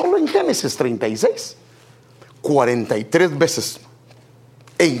solo en Génesis 36, 43 veces.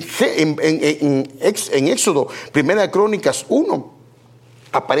 En Éxodo, Primera de Crónicas 1,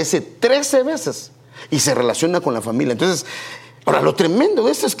 aparece 13 veces y se relaciona con la familia. Entonces, ahora lo tremendo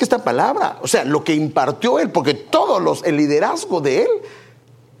de esto es que esta palabra, o sea, lo que impartió él, porque el liderazgo de él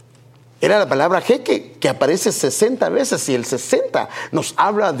era la palabra jeque, que aparece 60 veces, y el 60 nos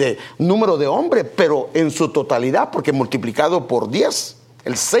habla de número de hombre, pero en su totalidad, porque multiplicado por 10,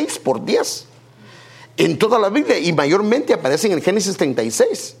 el 6 por 10. En toda la Biblia, y mayormente aparecen en Génesis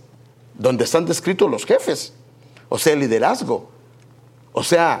 36, donde están descritos los jefes, o sea, el liderazgo, o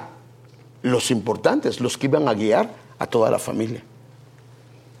sea, los importantes, los que iban a guiar a toda la familia.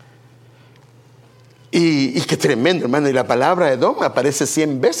 Y qué tremendo, hermano. Y la palabra Edom aparece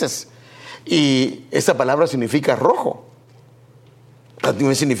 100 veces, y esa palabra significa rojo,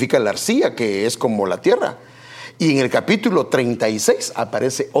 también significa la arcilla, que es como la tierra. Y en el capítulo 36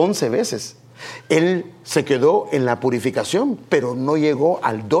 aparece 11 veces. Él se quedó en la purificación, pero no llegó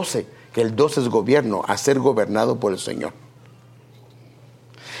al 12, que el 12 es gobierno, a ser gobernado por el Señor.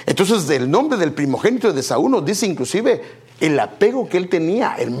 Entonces, del nombre del primogénito de Saúl nos dice inclusive el apego que él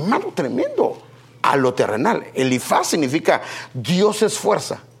tenía, hermano, tremendo, a lo terrenal. Elifaz significa Dios es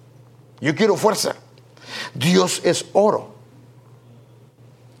fuerza. Yo quiero fuerza. Dios es oro.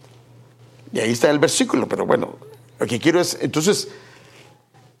 Y ahí está el versículo, pero bueno, lo que quiero es, entonces,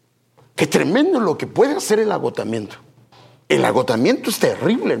 qué tremendo lo que puede hacer el agotamiento. El agotamiento es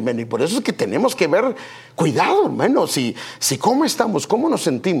terrible, hermano, y por eso es que tenemos que ver, cuidado, hermano, si cómo estamos, cómo nos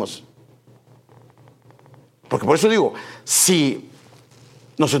sentimos. Porque por eso digo, si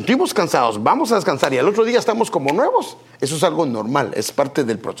nos sentimos cansados, vamos a descansar y al otro día estamos como nuevos, eso es algo normal, es parte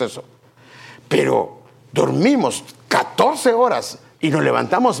del proceso. Pero dormimos 14 horas y nos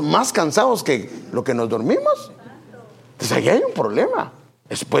levantamos más cansados que lo que nos dormimos, entonces ahí hay un problema.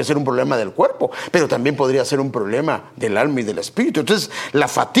 Eso puede ser un problema del cuerpo, pero también podría ser un problema del alma y del espíritu. Entonces, la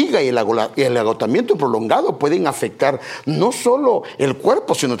fatiga y el agotamiento prolongado pueden afectar no solo el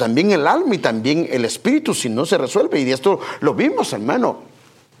cuerpo, sino también el alma y también el espíritu si no se resuelve. Y de esto lo vimos, hermano.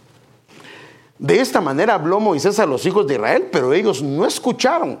 De esta manera habló Moisés a los hijos de Israel, pero ellos no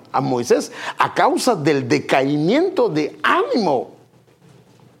escucharon a Moisés a causa del decaimiento de ánimo.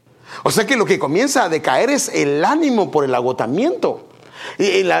 O sea que lo que comienza a decaer es el ánimo por el agotamiento.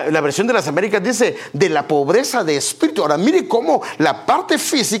 Y la versión de las Américas dice de la pobreza de espíritu. Ahora mire cómo la parte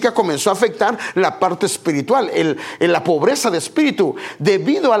física comenzó a afectar la parte espiritual, la pobreza de espíritu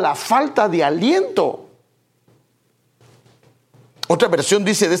debido a la falta de aliento. Otra versión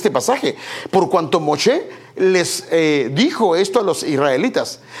dice de este pasaje: por cuanto Moshe les dijo esto a los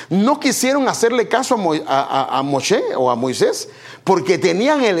israelitas, no quisieron hacerle caso a Moshe o a Moisés, porque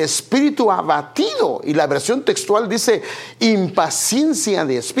tenían el espíritu abatido. Y la versión textual dice impaciencia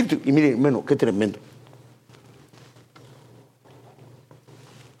de espíritu. Y miren, hermano, qué tremendo.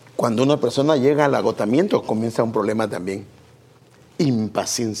 Cuando una persona llega al agotamiento, comienza un problema también.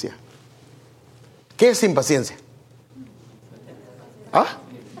 Impaciencia. ¿Qué es impaciencia?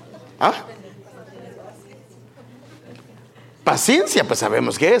 Paciencia, pues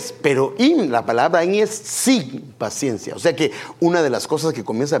sabemos qué es, pero la palabra es sin paciencia. O sea que una de las cosas que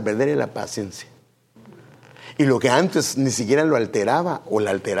comienza a perder es la paciencia. Y lo que antes ni siquiera lo alteraba o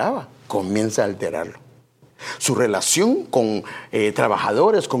la alteraba, comienza a alterarlo. Su relación con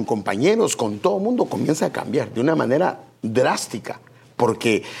trabajadores, con compañeros, con todo el mundo comienza a cambiar de una manera drástica.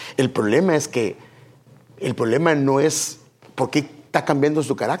 Porque el problema no es por qué está cambiando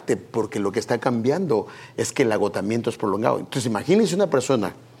su carácter, porque lo que está cambiando es que el agotamiento es prolongado. Entonces imagínense una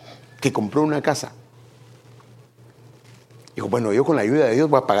persona que compró una casa. Dijo, bueno, yo con la ayuda de Dios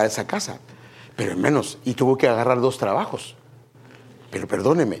voy a pagar esa casa, pero menos, y tuvo que agarrar 2 trabajos. Pero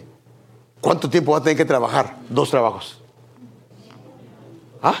perdóneme, ¿cuánto tiempo va a tener que trabajar 2 trabajos?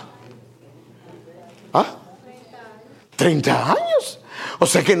 30 años. O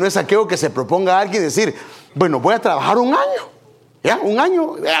sea que no es aquello que se proponga a alguien decir, bueno, voy a trabajar 1 año. Ya, 1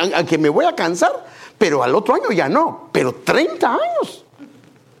 año, a que me voy a cansar, pero al otro año ya no, pero 30 años.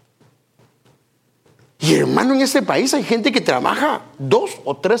 Y hermano, en este país hay gente que trabaja 2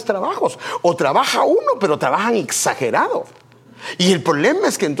 o 3 trabajos, o trabaja 1, pero trabajan exagerado. Y el problema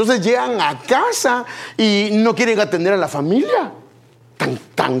es que entonces llegan a casa y no quieren atender a la familia.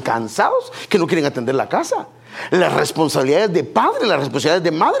 tan cansados que no quieren atender la casa. Las responsabilidades de padre, las responsabilidades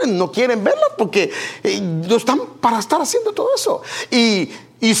de madre no quieren verlas porque no están para estar haciendo todo eso. Y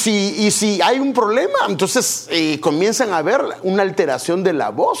si hay un problema, entonces comienzan a ver una alteración de la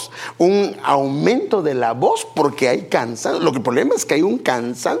voz, un aumento de la voz porque hay cansancio. El problema es que hay un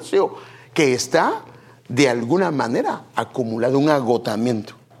cansancio que está de alguna manera acumulado, un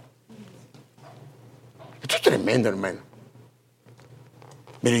agotamiento. Esto es tremendo, hermano.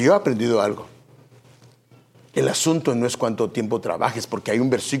 Mire, yo he aprendido algo. El asunto no es cuánto tiempo trabajes, porque hay un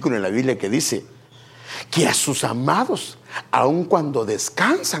versículo en la Biblia que dice que a sus amados, aun cuando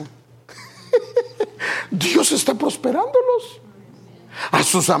descansan, Dios está prosperándolos. A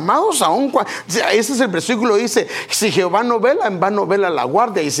sus amados, aun cuando... Ese es el versículo, dice, si Jehová no vela, en vano vela la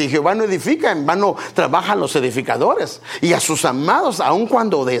guardia, y si Jehová no edifica, en vano trabajan los edificadores. Y a sus amados, aun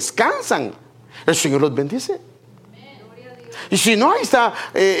cuando descansan, el Señor los bendice. Y si no, ahí está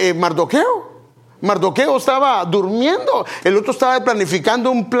Mardoqueo. Mardoqueo estaba durmiendo, el otro estaba planificando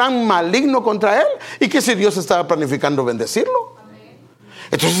un plan maligno contra él. ¿Y que si Dios estaba planificando bendecirlo?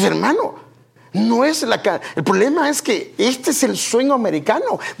 Entonces, hermano, no es el problema es que este es el sueño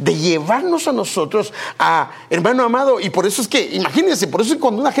americano de llevarnos a nosotros a, hermano amado, y por eso es que, imagínense, por eso es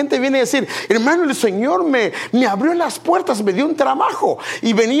cuando una gente viene a decir, hermano, el Señor me abrió las puertas, me dio un trabajo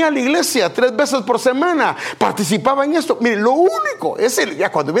y venía a la iglesia 3 veces por semana, participaba en esto. Mire, lo único,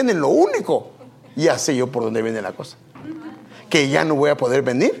 ya cuando viene lo único, ya sé yo por dónde viene la cosa, que ya no voy a poder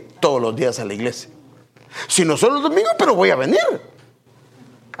venir todos los días a la iglesia, sino solo los domingos, pero voy a venir.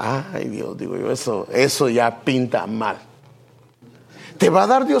 Ay, Dios, digo yo, eso ya pinta mal. ¿Te va a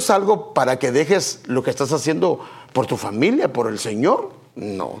dar Dios algo para que dejes lo que estás haciendo por tu familia, por el Señor?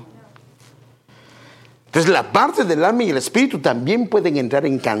 No. Entonces la parte del alma y el espíritu también pueden entrar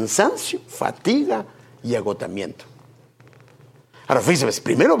en cansancio, fatiga y agotamiento. Ahora fíjense,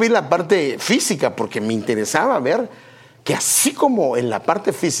 primero vi la parte física porque me interesaba ver que así como en la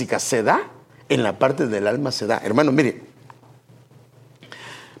parte física se da, en la parte del alma se da. Hermano, mire,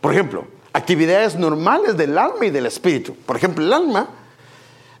 por ejemplo, actividades normales del alma y del espíritu. Por ejemplo, el alma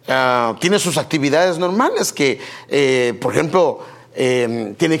tiene sus actividades normales que, por ejemplo,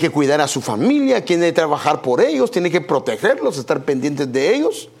 tiene que cuidar a su familia, tiene que trabajar por ellos, tiene que protegerlos, estar pendientes de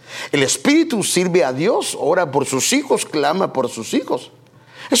ellos. El espíritu sirve a Dios, ora por sus hijos, clama por sus hijos.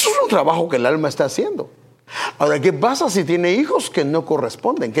 Eso es un trabajo que el alma está haciendo. Ahora, ¿qué pasa si tiene hijos que no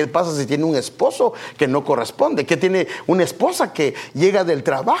corresponden? ¿Qué pasa si tiene un esposo que no corresponde? ¿Qué tiene una esposa que llega del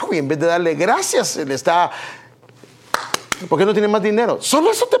trabajo y en vez de darle gracias, le está... ¿Por qué no tiene más dinero?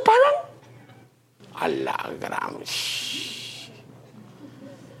 ¿Solo eso te pagan? A la gran...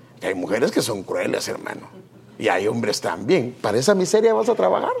 Hay mujeres que son crueles, hermano. Y hay hombres también. ¿Para esa miseria vas a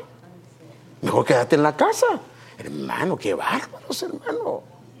trabajar? Mejor quédate en la casa. Hermano, qué bárbaros, hermano.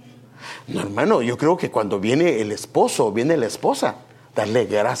 No, hermano, yo creo que cuando viene el esposo o viene la esposa, darle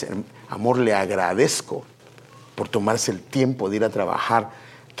gracias. Amor, le agradezco por tomarse el tiempo de ir a trabajar,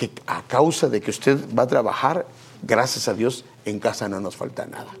 que a causa de que usted va a trabajar, gracias a Dios, en casa no nos falta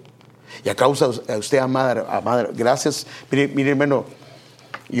nada. Y a causa de usted, amada, gracias. Mire, hermano,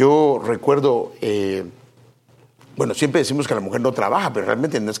 yo recuerdo... Bueno, siempre decimos que la mujer no trabaja, pero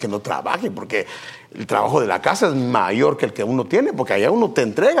realmente no es que no trabaje, porque el trabajo de la casa es mayor que el que uno tiene, porque allá uno te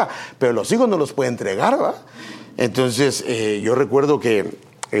entrega, pero los hijos no los puede entregar, ¿va? Entonces, yo recuerdo que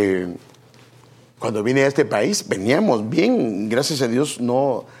cuando vine a este país, veníamos bien, gracias a Dios,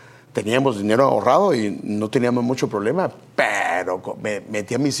 no teníamos dinero ahorrado y no teníamos mucho problema, pero me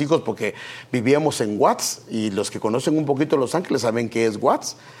metí a mis hijos porque vivíamos en Watts, y los que conocen un poquito Los Ángeles saben qué es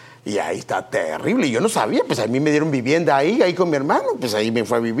Watts. Y ahí está terrible. Y yo no sabía, pues a mí me dieron vivienda ahí con mi hermano, pues ahí me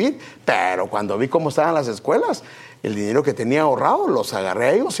fue a vivir. Pero cuando vi cómo estaban las escuelas, el dinero que tenía ahorrado, los agarré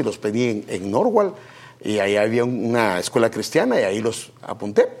a ellos y los pedí en Norwalk. Y ahí había una escuela cristiana y ahí los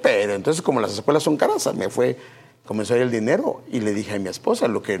apunté. Pero entonces, como las escuelas son caras, comenzó a ir el dinero. Y le dije a mi esposa,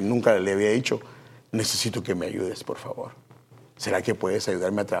 lo que nunca le había dicho, necesito que me ayudes, por favor. ¿Será que puedes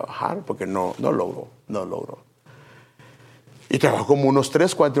ayudarme a trabajar? Porque no logro. Y trabajó como unos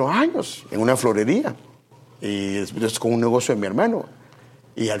 3, 4 años en una florería. Y después con un negocio de mi hermano.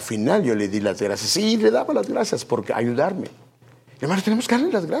 Y al final yo le di las gracias. Y le daba las gracias por ayudarme. Hermano, tenemos que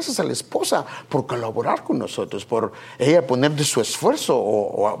darle las gracias a la esposa por colaborar con nosotros, por ella poner de su esfuerzo.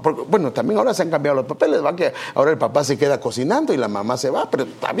 Bueno, también ahora se han cambiado los papeles, ¿va? Que ahora el papá se queda cocinando y la mamá se va. Pero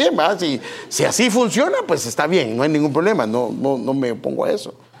está bien, ¿va? Si así funciona, pues está bien, no hay ningún problema. No me opongo a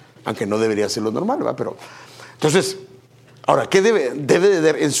eso. Aunque no debería ser lo normal, ¿va? Pero, entonces... Ahora, ¿qué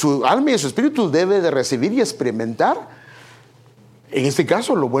en su alma y en su espíritu debe de recibir y experimentar? En este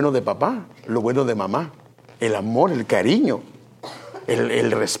caso, lo bueno de papá, lo bueno de mamá, el amor, el cariño.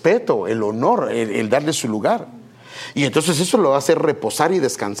 el respeto, el honor, el darle su lugar. Y entonces eso lo va a hacer reposar y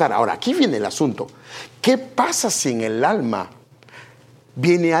descansar. Ahora, aquí viene el asunto. ¿Qué pasa si en el alma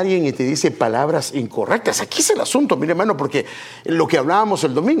viene alguien y te dice palabras incorrectas? Aquí es el asunto, mire hermano, porque lo que hablábamos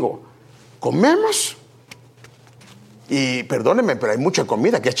el domingo, comemos y perdónenme, pero hay mucha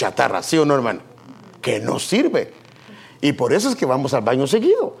comida que es chatarra, ¿sí o no, hermano? Que no sirve. Y por eso es que vamos al baño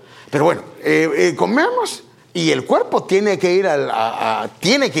seguido. Pero bueno, comemos y el cuerpo tiene que ir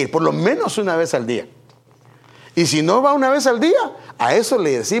tiene que ir por lo menos una vez al día. Y si no va una vez al día, a eso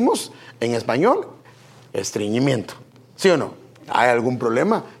le decimos en español estreñimiento. ¿Sí o no? ¿Hay algún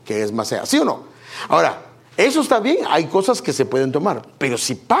problema que es más sea? ¿Sí o no? Ahora, eso está bien, hay cosas que se pueden tomar, pero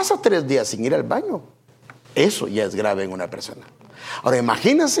si pasa 3 días sin ir al baño, eso ya es grave en una persona. Ahora,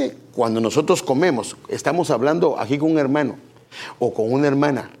 imagínense cuando nosotros comemos, estamos hablando aquí con un hermano o con una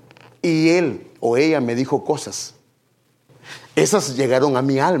hermana y él o ella me dijo cosas. Esas llegaron a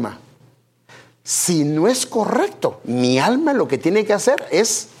mi alma. Si no es correcto, mi alma lo que tiene que hacer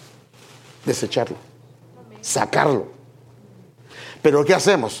es desecharlo, sacarlo. Pero ¿qué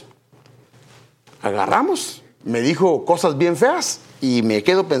hacemos? Agarramos, me dijo cosas bien feas y me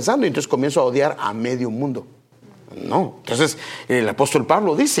quedo pensando y entonces comienzo a odiar a medio mundo. No, entonces el apóstol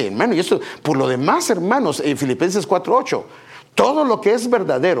Pablo dice, hermano, y esto, por lo demás, hermanos, en Filipenses 4:8, todo lo que es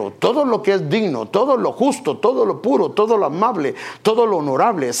verdadero, todo lo que es digno, todo lo justo, todo lo puro, todo lo amable, todo lo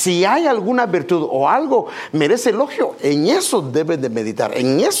honorable, si hay alguna virtud o algo merece elogio, en eso debes de meditar,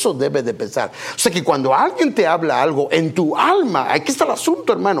 en eso debes de pensar. O sea que cuando alguien te habla algo en tu alma, aquí está el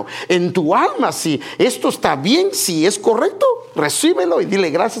asunto, hermano, en tu alma, si esto está bien, si es correcto, recíbelo y dile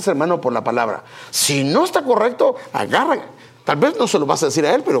gracias, hermano, por la palabra. Si no está correcto, agarra, tal vez no se lo vas a decir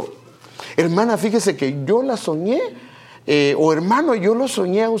a él, pero hermana, fíjese que yo la soñé. O hermano, yo lo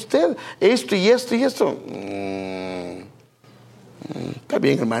soñé a usted, esto y esto y esto. Está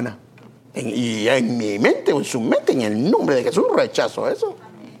bien, hermana. Y en mi mente o en su mente, en el nombre de Jesús, rechazo eso.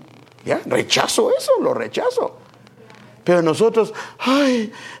 ¿Ya? Rechazo eso, lo rechazo. Pero nosotros,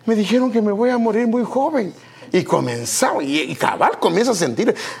 ay, me dijeron que me voy a morir muy joven. Y comenzaba, y cabal comienza a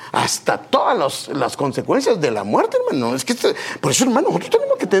sentir hasta todas las consecuencias de la muerte, hermano. Es que por eso, hermano, nosotros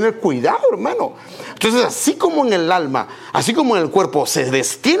tenemos que tener cuidado, hermano. Entonces, así como en el alma, así como en el cuerpo se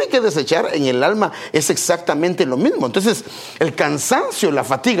tiene que desechar, en el alma es exactamente lo mismo. Entonces, el cansancio, la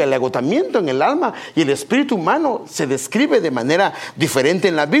fatiga, el agotamiento en el alma y el espíritu humano se describe de manera diferente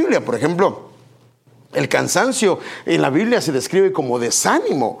en la Biblia. Por ejemplo, el cansancio en la Biblia se describe como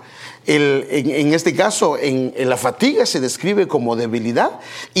desánimo. En este caso, en la fatiga se describe como debilidad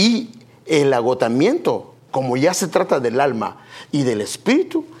y el agotamiento, como ya se trata del alma y del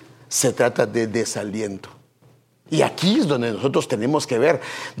espíritu, se trata de desaliento. Y aquí es donde nosotros tenemos que ver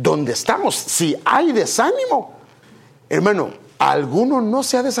dónde estamos. Si hay desánimo, hermano, ¿alguno no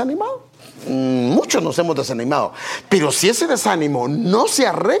se ha desanimado? Muchos nos hemos desanimado, pero si ese desánimo no se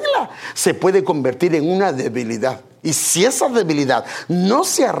arregla, se puede convertir en una debilidad. Y si esa debilidad no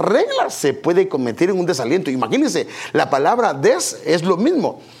se arregla, se puede convertir en un desaliento. Imagínense, la palabra des es lo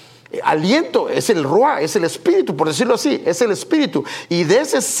mismo. Aliento es el ruah, es el espíritu, por decirlo así, es el espíritu. Y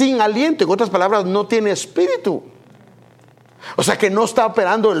des es sin aliento, en otras palabras, no tiene espíritu. O sea que no está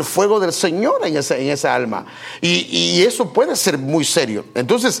operando el fuego del Señor en esa alma. Y eso puede ser muy serio.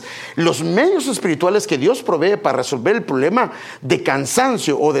 Entonces, los medios espirituales que Dios provee para resolver el problema de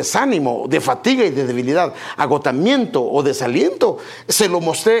cansancio o desánimo, de fatiga y de debilidad, agotamiento o desaliento, se lo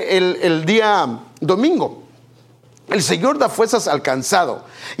mostré el día domingo. El Señor da fuerzas al cansado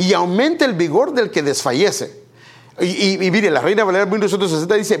y aumenta el vigor del que desfallece. Y mire, la Reina Valera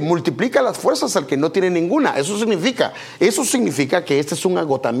 1960 dice, multiplica las fuerzas al que no tiene ninguna. Eso significa que este es un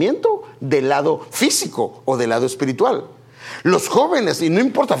agotamiento del lado físico o del lado espiritual. Los jóvenes, y no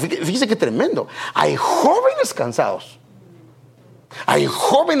importa, fíjese qué tremendo, hay jóvenes cansados, hay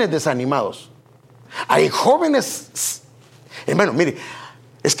jóvenes desanimados, hay jóvenes, hermano, mire,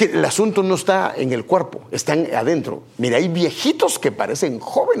 es que el asunto no está en el cuerpo, está adentro. Mira, hay viejitos que parecen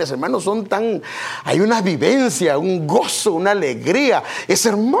jóvenes, hermanos, hay una vivencia, un gozo, una alegría. Es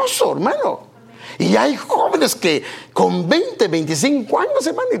hermoso, hermano. Y hay jóvenes que con 20, 25 años,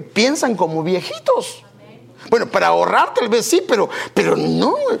 hermano, y piensan como viejitos. Bueno, para ahorrar tal vez sí, pero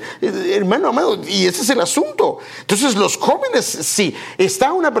no, hermano amado, y ese es el asunto. Entonces los jóvenes, si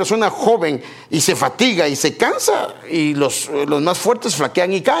está una persona joven y se fatiga y se cansa, y los más fuertes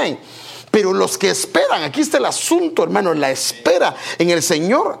flaquean y caen. Pero los que esperan, aquí está el asunto, hermano, la espera en el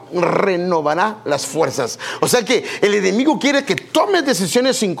Señor renovará las fuerzas. O sea que el enemigo quiere que tomes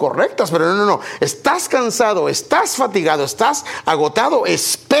decisiones incorrectas, pero no. Estás cansado, estás fatigado, estás agotado,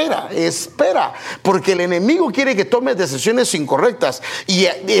 espera, porque el enemigo quiere que tomes decisiones incorrectas y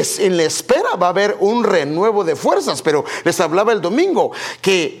en la espera va a haber un renuevo de fuerzas. Pero les hablaba el domingo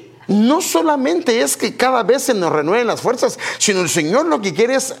que no solamente es que cada vez se nos renueven las fuerzas, sino el Señor lo que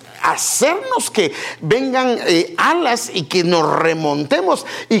quiere es hacernos que vengan alas y que nos remontemos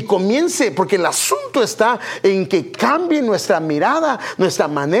y comience, porque el asunto está en que cambie nuestra mirada, nuestra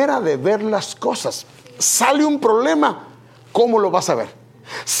manera de ver las cosas. Sale un problema, ¿cómo lo vas a ver?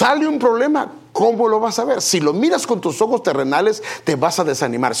 Sale un problema, ¿cómo lo vas a ver? Si lo miras con tus ojos terrenales, te vas a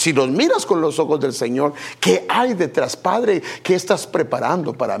desanimar. Si los miras con los ojos del Señor, ¿qué hay detrás? Padre, ¿qué estás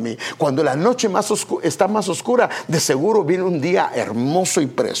preparando para mí? Cuando la noche está más oscura, de seguro viene un día hermoso y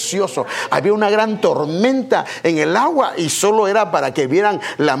precioso. Había una gran tormenta en el agua y solo era para que vieran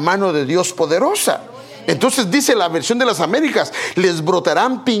la mano de Dios poderosa. Entonces dice la versión de las Américas, les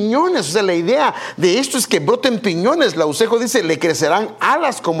brotarán piñones. O sea, la idea de esto es que broten piñones. La Usejo dice, le crecerán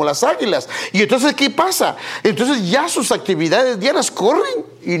alas como las águilas. Y entonces, ¿qué pasa? Entonces ya sus actividades diarias corren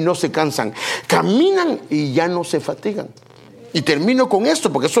y no se cansan, caminan y ya no se fatigan. Y termino con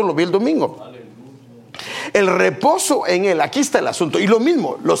esto porque eso lo vi el domingo. El reposo en Él, aquí está el asunto. Y lo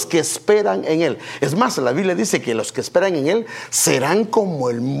mismo, los que esperan en Él. Es más, la Biblia dice que los que esperan en Él serán como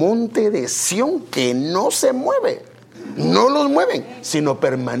el monte de Sión, que no se mueve. No los mueven, sino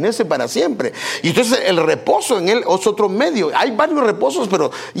permanece para siempre. Y entonces el reposo en Él es otro medio. Hay varios reposos,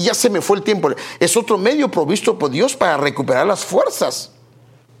 pero ya se me fue el tiempo. Es otro medio provisto por Dios para recuperar las fuerzas.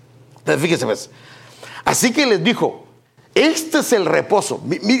 Entonces, fíjense pues. Así que les dijo, este es el reposo.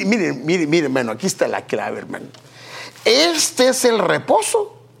 Miren, hermano, aquí está la clave, hermano. Este es el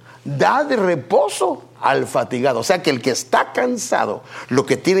reposo. Da de reposo al fatigado. O sea que el que está cansado, lo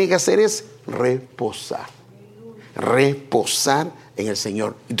que tiene que hacer es reposar. Reposar en el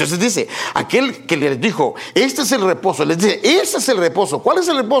Señor. Entonces dice, aquel que les dijo, este es el reposo, les dice, este es el reposo. ¿Cuál es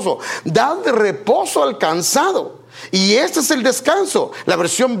el reposo? Da de reposo al cansado. Y este es el descanso. La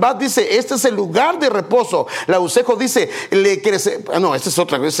versión BAT dice, este es el lugar de reposo. La Usejo dice, le crece. No, este es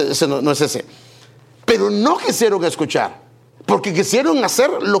otra vez, ese no es ese. Pero no quisieron escuchar, porque quisieron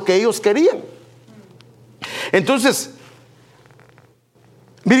hacer lo que ellos querían. Entonces,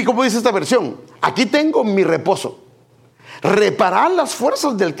 mire cómo dice esta versión. Aquí tengo mi reposo. Reparar las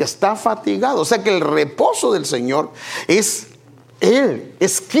fuerzas del que está fatigado. O sea que el reposo del Señor es Él,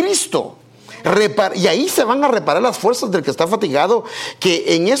 es Cristo. Y ahí se van a reparar las fuerzas del que está fatigado,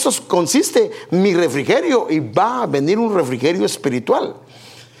 que en eso consiste mi refrigerio, y va a venir un refrigerio espiritual.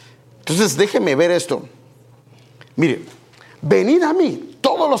 Entonces déjeme ver esto. Mire, venid a mí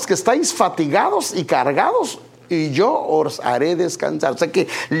todos los que estáis fatigados y cargados, y yo os haré descansar. O sea que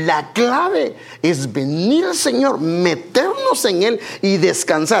la clave es venir al Señor, meternos en Él y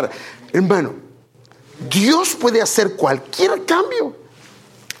descansar. Hermano, Dios puede hacer cualquier cambio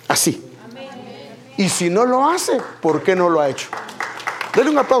así. Y si no lo hace, ¿por qué no lo ha hecho?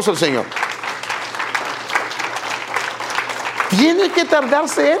 Denle un aplauso al Señor. ¿Tiene que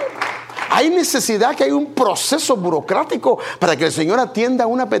tardarse Él? ¿Hay necesidad que hay un proceso burocrático para que el Señor atienda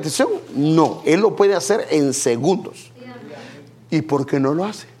una petición? No, Él lo puede hacer en segundos. ¿Y por qué no lo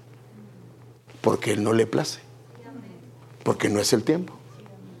hace? Porque Él no le place. Porque no es el tiempo.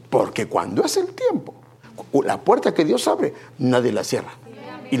 Porque cuando es el tiempo, la puerta que Dios abre, nadie la cierra.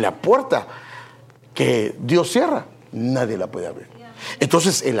 Y la puerta que Dios cierra, nadie la puede abrir.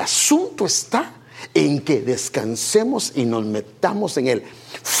 Entonces el asunto está en que descansemos y nos metamos en Él.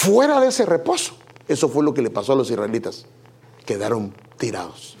 Fuera de ese reposo, eso fue lo que le pasó a los israelitas. Quedaron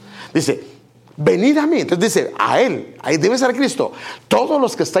tirados. Dice, venid a mí. Entonces dice, a Él, ahí debe ser Cristo. Todos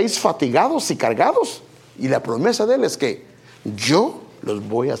los que estáis fatigados y cargados. Y la promesa de Él es que yo los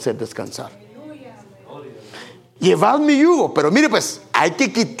voy a hacer descansar. Llevad mi yugo. Pero mire pues, hay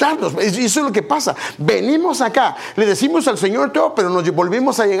que quitarnos. Eso es lo que pasa. Venimos acá, le decimos al Señor todo, pero nos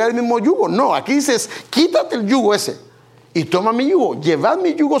volvimos a llegar al mismo yugo. No, aquí dices, quítate el yugo ese y toma mi yugo. Llevad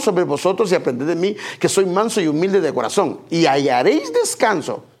mi yugo sobre vosotros y aprended de mí, que soy manso y humilde de corazón, y hallaréis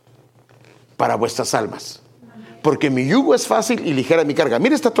descanso para vuestras almas. Porque mi yugo es fácil y ligera mi carga.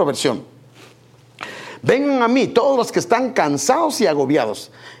 Mire esta otra versión. Vengan a mí todos los que están cansados y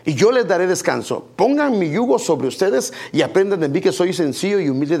agobiados, y yo les daré descanso. Pongan mi yugo sobre ustedes y aprendan de mí, que soy sencillo y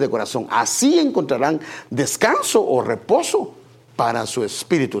humilde de corazón. Así encontrarán descanso o reposo para su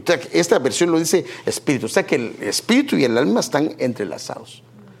espíritu. Esta versión lo dice espíritu. O sea que el espíritu y el alma están entrelazados.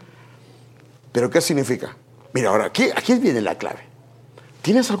 ¿Pero qué significa? Mira, ahora aquí viene la clave.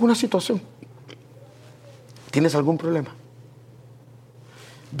 ¿Tienes alguna situación? ¿Tienes algún problema?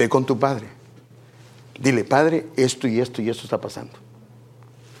 Ve con tu padre. Dile, Padre, esto y esto y esto está pasando.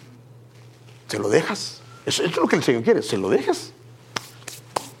 ¿Se lo dejas? Eso es lo que el Señor quiere. ¿Se lo dejas?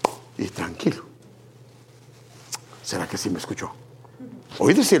 Y tranquilo. ¿Será que sí me escuchó?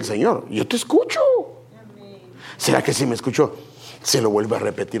 Hoy decía el Señor, yo te escucho. ¿Será que sí me escuchó? Se lo vuelve a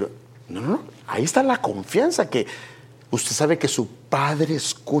repetir. No. Ahí está la confianza que usted sabe que su Padre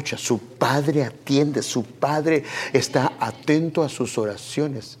escucha, su Padre atiende, su Padre está atento a sus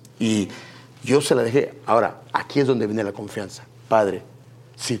oraciones. Y yo se la dejé. Ahora, aquí es donde viene la confianza. Padre,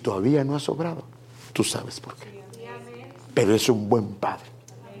 si todavía no has obrado, tú sabes por qué. Pero es un buen Padre.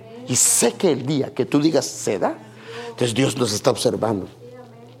 Y sé que el día que tú digas se da, entonces Dios nos está observando,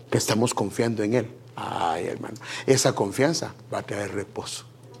 que estamos confiando en Él. Ay, hermano, esa confianza va a traer reposo.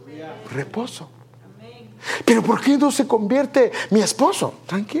 Reposo. Pero ¿por qué no se convierte mi esposo?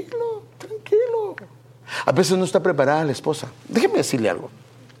 Tranquilo. A veces no está preparada la esposa. Déjeme decirle algo.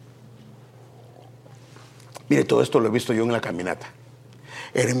 Mire, todo esto lo he visto yo en la caminata.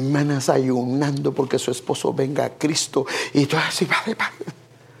 Hermanas ayunando porque su esposo venga a Cristo. Y tú así, padre.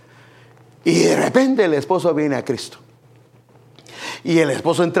 Y de repente el esposo viene a Cristo. Y el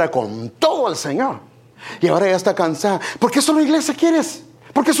esposo entra con todo al Señor. Y ahora ya está cansada. ¿Por qué solo iglesia quieres?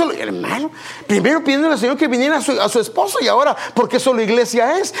 ¿Por qué solo, hermano? Primero pidiéndole al Señor que viniera a su esposo. Y ahora, ¿por qué solo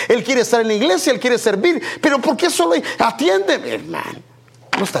iglesia es? Él quiere estar en la iglesia, él quiere servir. Pero ¿por qué solo atiende? Hermano,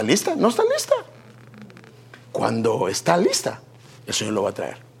 ¿no está lista? No está lista. Cuando está lista, el Señor lo va a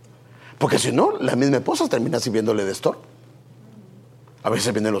traer. Porque si no, la misma esposa termina sirviéndole de estorbo. A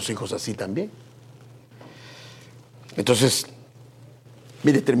veces vienen los hijos así también. Entonces,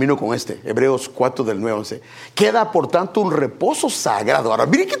 mire, termino con Hebreos 4 del 9 al 11. Queda por tanto un reposo sagrado. Ahora,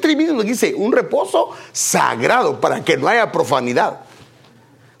 mire qué tremendo lo que dice, un reposo sagrado para que no haya profanidad.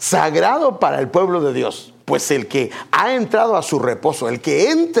 Sagrado para el pueblo de Dios. Pues el que ha entrado a su reposo, el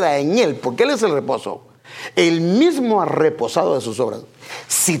que entra en él, porque él es el reposo, él mismo ha reposado de sus obras.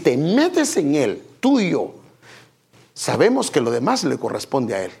 Si te metes en él, tú y yo, sabemos que lo demás le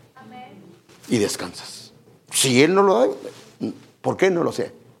corresponde a él. Amén. Y descansas. Si él no lo da, ¿por qué no lo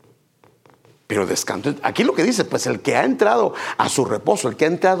sé? Pero descanso. Aquí lo que dice, pues el que ha entrado a su reposo, el que ha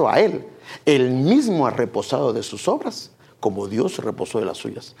entrado a él, él mismo ha reposado de sus obras, como Dios reposó de las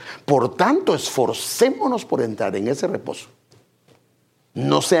suyas. Por tanto, esforcémonos por entrar en ese reposo.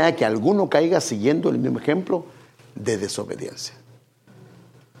 No sea que alguno caiga siguiendo el mismo ejemplo de desobediencia.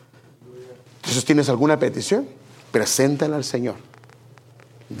 Entonces, ¿tienes alguna petición? Preséntala al Señor.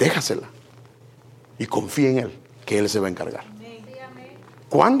 Déjasela. Y confía en Él, que Él se va a encargar.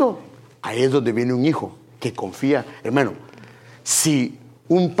 ¿Cuándo? Ahí es donde viene un hijo que confía. Hermano, si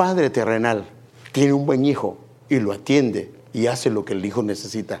un padre terrenal tiene un buen hijo y lo atiende y hace lo que el hijo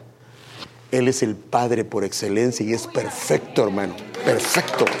necesita, Él es el Padre por excelencia y es perfecto, hermano.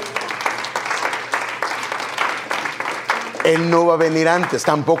 Perfecto. Él no va a venir antes.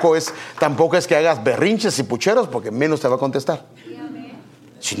 Tampoco es que hagas berrinches y pucheros, porque menos te va a contestar.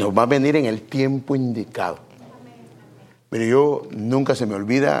 Sino va a venir en el tiempo indicado. Pero yo nunca se me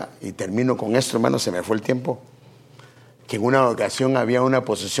olvida, y termino con esto, hermano, se me fue el tiempo, que en una ocasión había una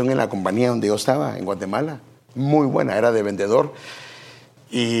posición en la compañía donde yo estaba, en Guatemala, muy buena, era de vendedor.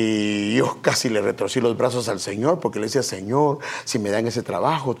 Y yo casi le retorcí los brazos al Señor, porque le decía, Señor, si me dan ese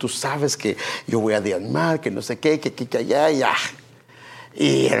trabajo, tú sabes que yo voy a diezmar, que no sé qué, que allá, ya.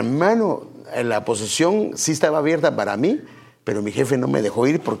 Y hermano, la posición sí estaba abierta para mí, pero mi jefe no me dejó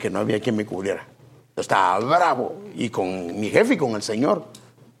ir porque no había quien me cubriera. Yo estaba bravo, y con mi jefe y con el Señor,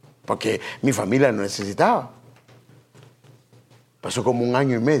 porque mi familia lo necesitaba. Pasó como 1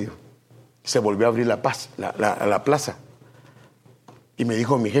 año y medio, se volvió a abrir la plaza. Y me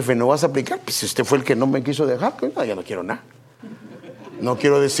dijo mi jefe, ¿no vas a aplicar? Pues si usted fue el que no me quiso dejar, pues ya no quiero nada. No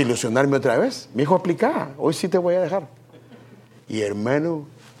quiero desilusionarme otra vez. Me dijo, aplica, hoy sí te voy a dejar. Y hermano,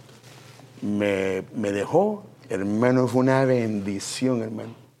 me dejó. Hermano, fue una bendición,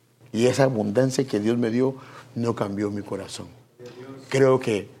 hermano. Y esa abundancia que Dios me dio no cambió mi corazón. Creo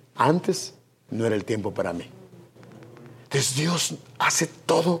que antes no era el tiempo para mí. Entonces Dios hace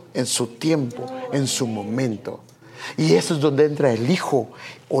todo en su tiempo, en su momento. Y eso es donde entra el hijo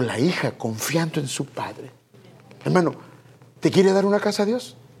o la hija confiando en su padre. Hermano, ¿te quiere dar una casa a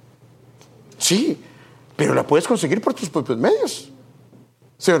Dios? Sí, pero la puedes conseguir por tus propios medios.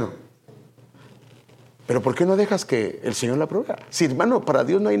 ¿Sí o no? Pero ¿por qué no dejas que el Señor la provea? Si, hermano, para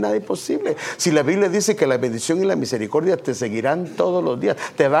Dios no hay nada imposible. Si la Biblia dice que la bendición y la misericordia te seguirán todos los días,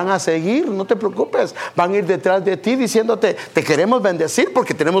 te van a seguir, no te preocupes. Van a ir detrás de ti diciéndote, te queremos bendecir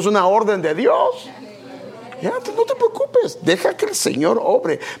porque tenemos una orden de Dios. Ya, no te preocupes, deja que el Señor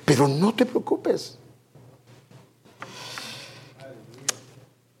obre, pero no te preocupes.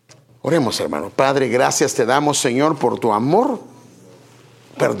 Oremos, hermano. Padre, gracias te damos, Señor, por tu amor.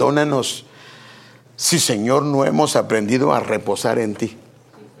 Perdónanos si, Señor, no hemos aprendido a reposar en ti.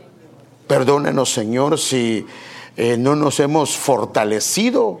 Perdónanos, Señor, si no nos hemos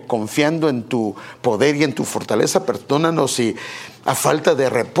fortalecido confiando en tu poder y en tu fortaleza. Perdónanos si a falta de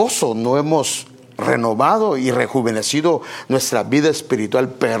reposo no hemos renovado y rejuvenecido nuestra vida espiritual.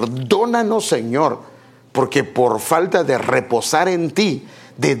 Perdónanos, Señor, porque por falta de reposar en ti,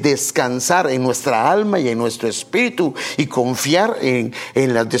 de descansar en nuestra alma y en nuestro espíritu y confiar en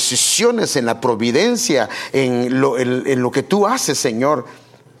las decisiones, en la providencia, en lo que tú haces, Señor,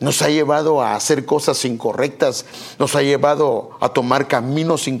 nos ha llevado a hacer cosas incorrectas, nos ha llevado a tomar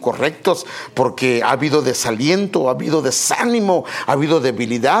caminos incorrectos, porque ha habido desaliento, ha habido desánimo, ha habido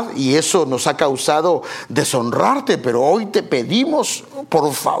debilidad, y eso nos ha causado deshonrarte. Pero hoy te pedimos,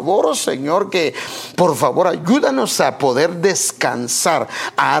 por favor, Señor, que por favor ayúdanos a poder descansar,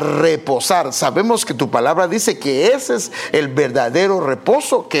 a reposar. Sabemos que tu palabra dice que ese es el verdadero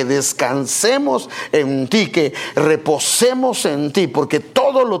reposo, que descansemos en ti, que reposemos en ti, porque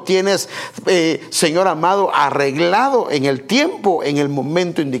todo lo tienes, Señor amado, arreglado en el tiempo, en el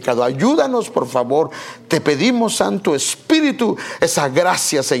momento indicado. Ayúdanos, por favor. Te pedimos, Santo Espíritu, esa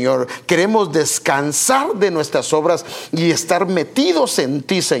gracia, Señor. Queremos descansar de nuestras obras y estar metidos en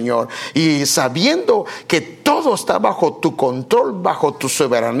ti, Señor, y sabiendo que todo está bajo tu control, bajo tu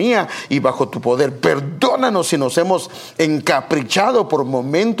soberanía y bajo tu poder. Perdónanos si nos hemos encaprichado por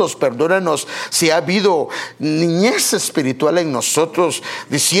momentos. Perdónanos si ha habido niñez espiritual en nosotros,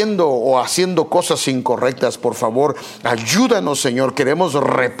 diciendo o haciendo cosas incorrectas. Por favor, ayúdanos, Señor. Queremos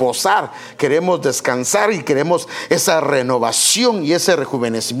reposar, queremos descansar y queremos esa renovación y ese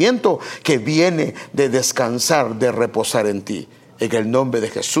rejuvenecimiento que viene de descansar, de reposar en ti. En el nombre de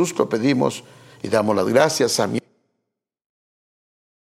Jesús lo pedimos y damos las gracias. Amén.